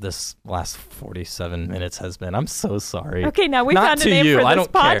this last 47 minutes has been. I'm so sorry. Okay, now we Not found a to name you. for I this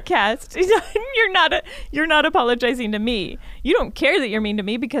don't care. podcast. You're not apologizing to me. You don't care that you're mean to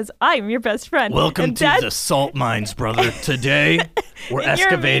me because I'm your best friend. And that's- salt mines, brother. Today, we're and you're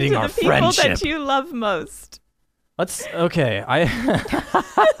mean to the people that you love most. Okay.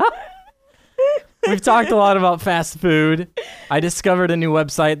 We've talked a lot about fast food. I discovered a new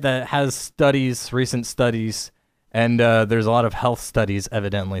website that has recent studies, and there's a lot of health studies,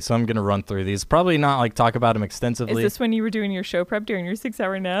 evidently. So I'm going to run through these. Probably not like talk about them Is extensively. this when you were doing your show prep during your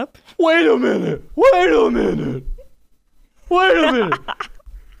 6-hour nap? Wait a minute.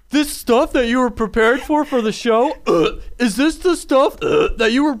 This stuff that you were prepared for the show? Is this the stuff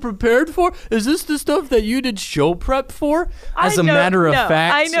that you were prepared for? Is this the stuff that you did show prep for? As a matter of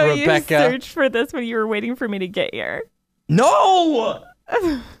fact, I know Rebecca. you searched for this when you were waiting for me to get here. No!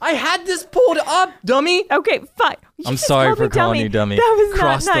 I had this pulled up, dummy. Okay, fine. You I'm just sorry called for me calling you dummy. That was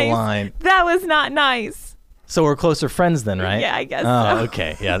Crossed not the nice. line. That was not nice. So we're closer friends then, right? Yeah, I guess Oh, so.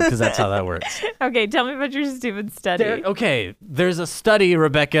 okay. Yeah, because that's how that works. Okay, tell me about your stupid study. There's a study,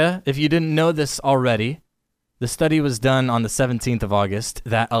 Rebecca, if you didn't know this already. The study was done on the 17th of August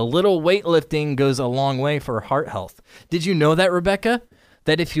that a little weightlifting goes a long way for heart health. Did you know that, Rebecca?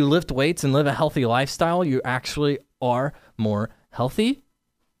 That if you lift weights and live a healthy lifestyle, you actually are more healthy?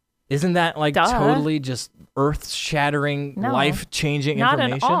 Isn't that like Duh. totally just earth-shattering, No. life-changing Not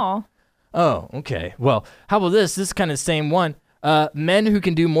information? at all. Oh, okay. Well, how about this? This is kind of the same one. Men who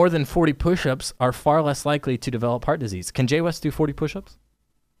can do more than 40 push-ups are far less likely to develop heart disease. Can Jay West do 40 push-ups?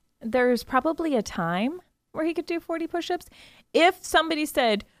 There's probably a time where he could do 40 push-ups. If somebody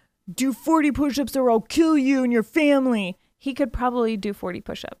said, do 40 push-ups or I'll kill you and your family, he could probably do 40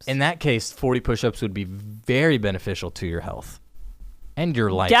 push-ups. In that case, 40 push-ups would be very beneficial to your health and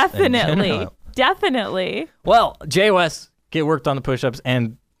your life. in Definitely. general. Definitely. Well, Jay West, get worked on the push-ups,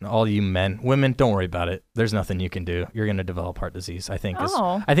 and all you men, women, don't worry about it. There's nothing you can do. You're gonna develop heart disease. I think.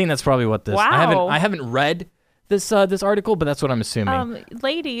 Oh. I think that's probably what this. Wow. I haven't read this article, but that's what I'm assuming.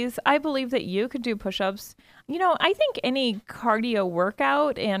 Ladies, I believe that you could do push-ups. You know, I think any cardio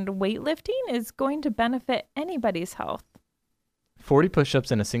workout and weightlifting is going to benefit anybody's health. 40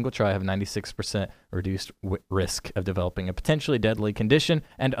 push-ups in a single try have 96% reduced risk of developing a potentially deadly condition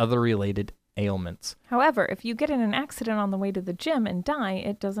and other related ailments. However, if you get in an accident on the way to the gym and die,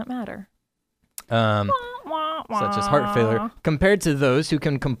 it doesn't matter. Such as heart failure, compared to those who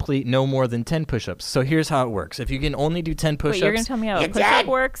can complete no more than 10 push-ups. So here's how it works. If you can only do 10 push-ups... Wait, you're going to tell me how a push-up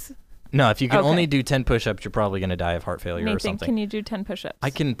works? No, if you can only do 10 push-ups, you're probably going to die of heart failure Nathan, or something. Can you do 10 push-ups? I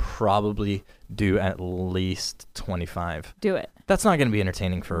can probably do at least 25. Do it. That's not going to be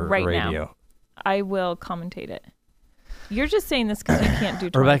entertaining for radio. Now. I will commentate it. You're just saying this because you can't do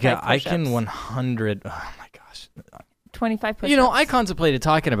 25 Rebecca, push-ups. I can 100... Oh, my gosh. 25 push-ups. You know, I contemplated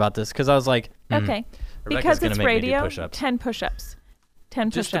talking about this because I was like... Okay. Rebecca's Because it's gonna make me do radio, push-ups. 10 push-ups. 10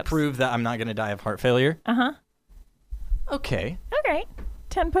 push-ups. Just to prove that I'm not going to die of heart failure? Uh-huh. Okay. Okay.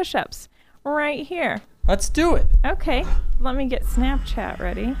 10 push-ups. Right here. Let's do it. Okay. Let me get Snapchat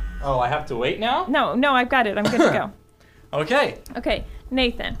ready. Oh, I have to wait now? No, I've got it. I'm good to go. Okay. Okay.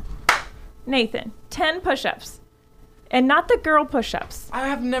 Nathan, 10 push-ups. And not the girl push-ups. I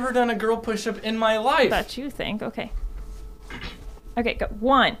have never done a girl push-up in my life. That you think. Okay. Okay, go.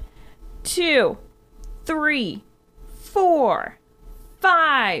 1, 2, 3, 4,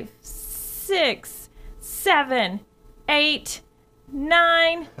 5, 6, 7, 8,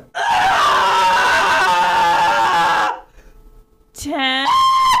 9, 10.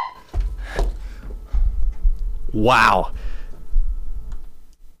 Wow.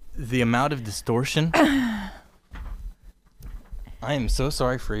 The amount of distortion. I am so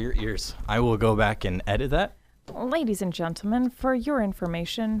sorry for your ears. I will go back and edit that. Ladies and gentlemen, for your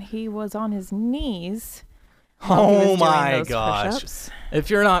information, he was on his knees. while he was Oh doing my those gosh. push-ups. If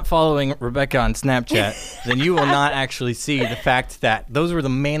you're not following Rebecca on Snapchat, then you will not actually see the fact that those were the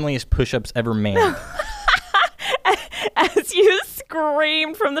manliest push-ups ever made. As you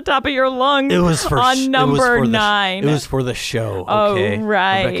screamed from the top of your lungs It was for on number 9. It was for the show, Oh, okay?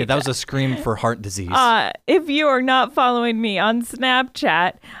 right. Rebecca, that was a scream for heart disease. If you are not following me on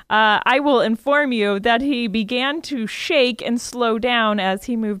Snapchat, I will inform you that he began to shake and slow down as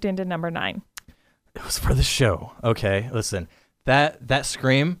he moved into number 9. It was for the show. Okay, listen. That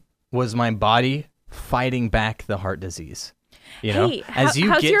scream was my body fighting back the heart disease. You know, Hey, as you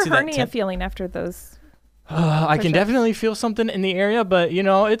how's get your to hernia that feeling after those? I can push-ups? definitely feel something in the area, but you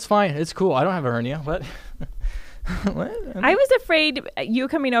know, it's fine. It's cool. I don't have a hernia, but what? I was afraid you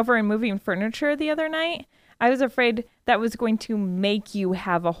coming over and moving furniture the other night. I was afraid that was going to make you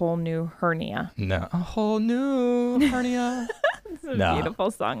have a whole new hernia. No, a whole new hernia. It's a No.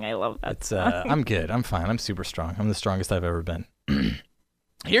 beautiful song. I love that. It's I'm good. I'm fine. I'm super strong. I'm the strongest I've ever been.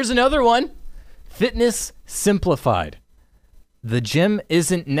 Here's another one. Fitness simplified. The gym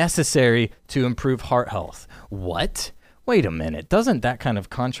isn't necessary to improve heart health. What? Wait a minute. Doesn't that kind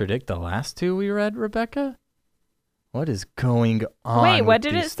of contradict the last two we read, Rebecca? What is going on? Wait, what with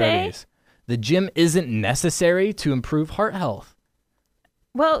did these it say? studies? The gym isn't necessary to improve heart health.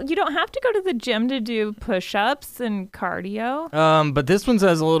 Well, you don't have to go to the gym to do push-ups and cardio. But this one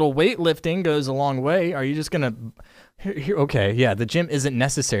says a little weightlifting goes a long way. Are you just gonna? Okay, yeah. The gym isn't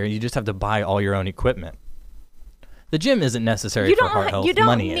necessary. You just have to buy all your own equipment. The gym isn't necessary You for heart health. don't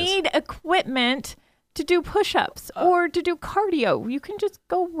Money need equipment to do push-ups or to do cardio. You can just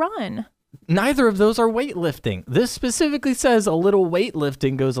go run. Neither of those are weightlifting. This specifically says a little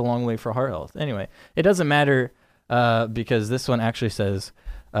weightlifting goes a long way for heart health. Anyway, it doesn't matter because this one actually says,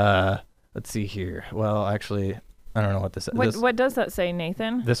 let's see here. Well, actually, I don't know what this says. What does that say,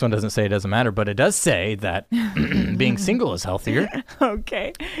 Nathan? This one doesn't say it doesn't matter, but it does say that being single is healthier.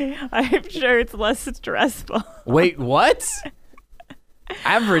 Okay. I'm sure it's less stressful. Wait, what?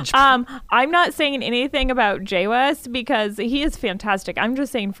 Average. I'm not saying anything about Jay West because he is fantastic. I'm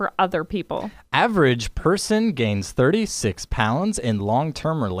just saying for other people. Average person gains 36 pounds in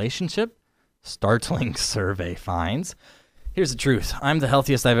long-term relationship. Startling survey finds. Here's the truth. I'm the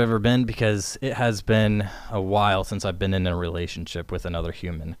healthiest I've ever been because it has been a while since I've been in a relationship with another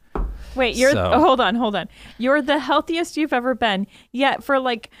human. Wait, hold on. You're the healthiest you've ever been. Yet for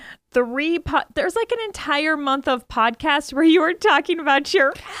like there's like an entire month of podcasts where you were talking about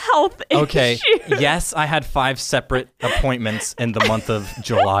your health Okay. issues. Yes, I had 5 separate appointments in the month of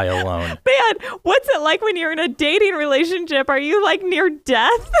July alone. Man, what's it like when you're in a dating relationship? Are you like near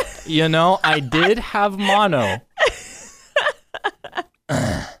death? You know, I did have mono.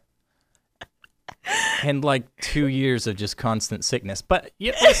 And like 2 years of just constant sickness. But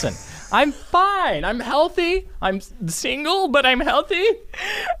yeah, listen, I'm fine. I'm healthy. I'm single, but I'm healthy.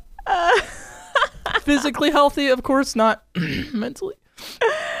 Physically healthy, of course, not mentally.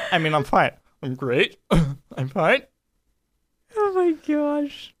 I mean, I'm fine. I'm great. I'm fine. Oh my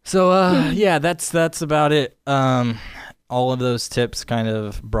gosh. So, yeah, that's about it. all of those tips kind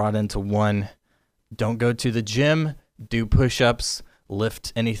of brought into one. Don't go to the gym, do push-ups,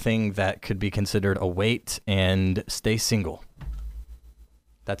 lift anything that could be considered a weight, and stay single.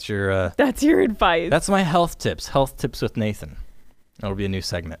 That's your advice. That's my health tips. Health tips with Nathan. That'll be a new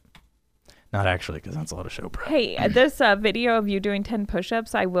segment. Not actually, because that's a lot of show prep. Hey, this video of you doing 10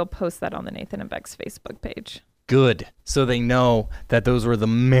 push-ups, I will post that on the Nathan and Bex Facebook page. Good. So they know that those were the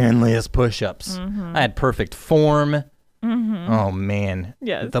manliest push-ups. Mm-hmm. I had perfect form. Mm-hmm. Oh, man.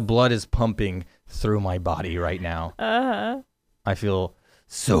 Yes. The blood is pumping through my body right now. Uh-huh. I feel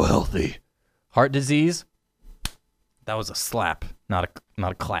so healthy. Heart disease? That was a slap, not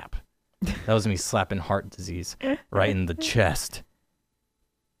a clap. That was me slapping heart disease right in the chest.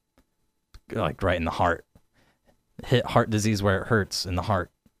 Like right in the heart. Hit heart disease where it hurts in the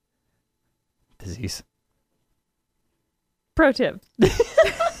heart. Disease. Pro tip.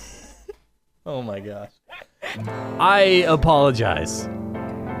 Oh my gosh. I apologize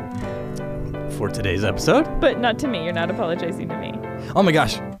for today's episode. But not to me. You're not apologizing to me. Oh my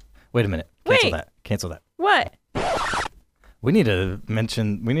gosh. Wait a minute. Wait. Cancel that. What? We need to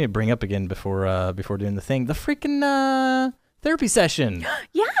bring up again before doing the thing. The freaking therapy session.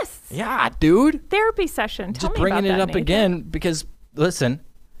 Yes. Yeah, dude. Therapy session. Tell Just me bringing about it that, up Nathan. again because listen,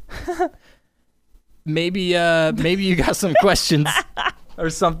 maybe you got some questions or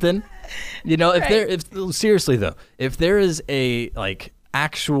something. You know, seriously though, if there is a like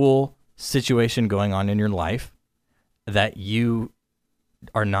actual situation going on in your life that you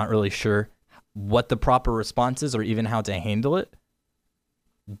are not really sure what the proper response is or even how to handle it,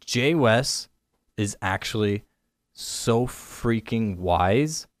 Jay Wes is actually so freaking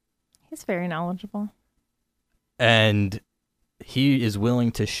wise. He's very knowledgeable. And he is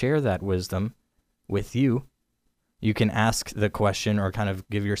willing to share that wisdom with you. You can ask the question or kind of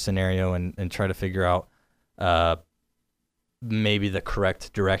give your scenario and try to figure out maybe the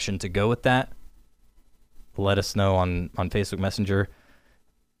correct direction to go with that. Let us know on Facebook Messenger.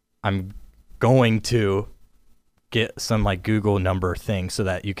 I'm going to get some like Google number thing so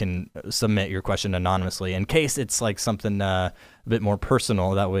that you can submit your question anonymously in case it's like something a bit more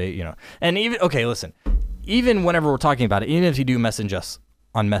personal. That way, you know. And even whenever we're talking about it, even if you do message us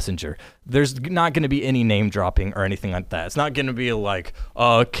on Messenger, there's not going to be any name dropping or anything like that. It's not going to be like,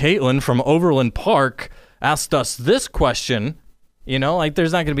 Caitlin from Overland Park asked us this question. You know, like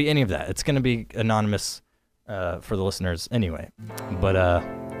there's not going to be any of that. It's going to be anonymous for the listeners anyway. But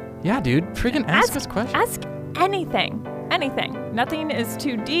yeah, dude, freaking ask us questions. Ask anything. Anything. Nothing is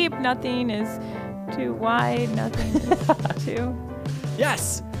too deep. Nothing is too wide. Nothing is too...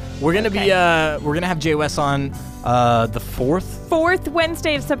 Yes. We're going to be, we're going to have Jay Wes on the 4th. 4th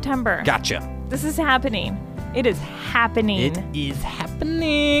Wednesday of September. Gotcha. This is happening. It is happening. It is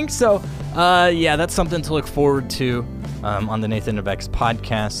happening. So, yeah, that's something to look forward to on the Nathan and Bex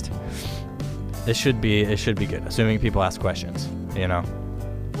podcast. It should be good, assuming people ask questions, you know.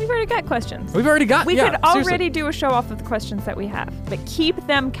 We've already got questions. We could already seriously do a show off of the questions that we have, but keep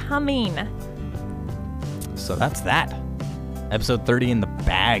them coming. So that's that. Episode 30 in the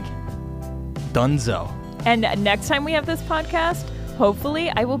bag. Dunzo. And next time we have this podcast,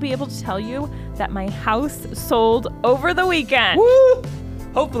 hopefully I will be able to tell you that my house sold over the weekend. Woo!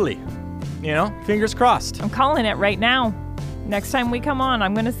 Hopefully. You know, fingers crossed. I'm calling it right now. Next time we come on,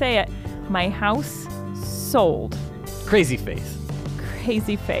 I'm going to say it. My house sold. Crazy faith.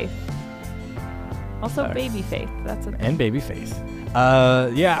 Crazy faith. Also baby faith. That's a thing. And baby faith.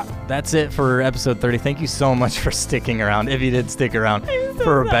 Yeah, that's it for episode 30. Thank you so much for sticking around. If you did stick around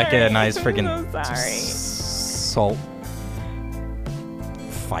for Rebecca and I's freaking salt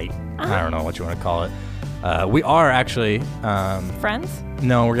fight. I don't know what you want to call it. We are actually friends?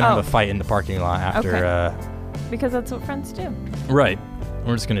 No, we're gonna have a fight in the parking lot after. Because that's what friends do. Right.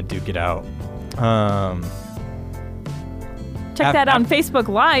 We're just gonna duke it out. Check that on Facebook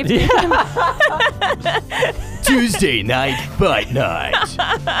Live. Yeah. Tuesday night fight night.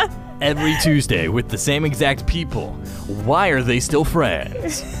 Every Tuesday with the same exact people. Why are they still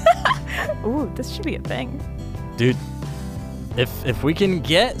friends? Ooh, this should be a thing. Dude, if we can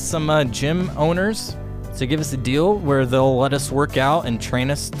get some gym owners to give us a deal where they'll let us work out and train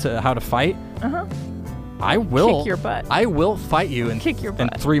us to how to fight, I will kick your butt. I will fight you in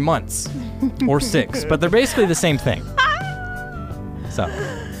 3 months or 6, but they're basically the same thing. So,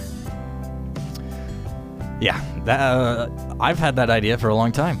 yeah, I've had that idea for a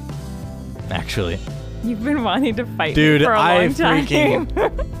long time, actually. You've been wanting to fight Dude, me for a long time.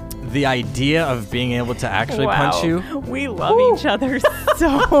 Freaking the idea of being able to actually punch you. We love each other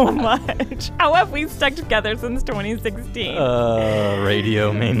so much. How have we stuck together since 2016?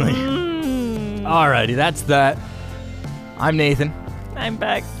 Radio mainly. Alrighty, that's that. I'm Nathan. I'm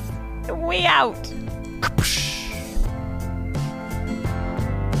Bex. We out.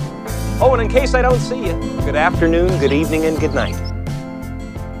 Oh, and in case I don't see you, good afternoon, good evening, and good night.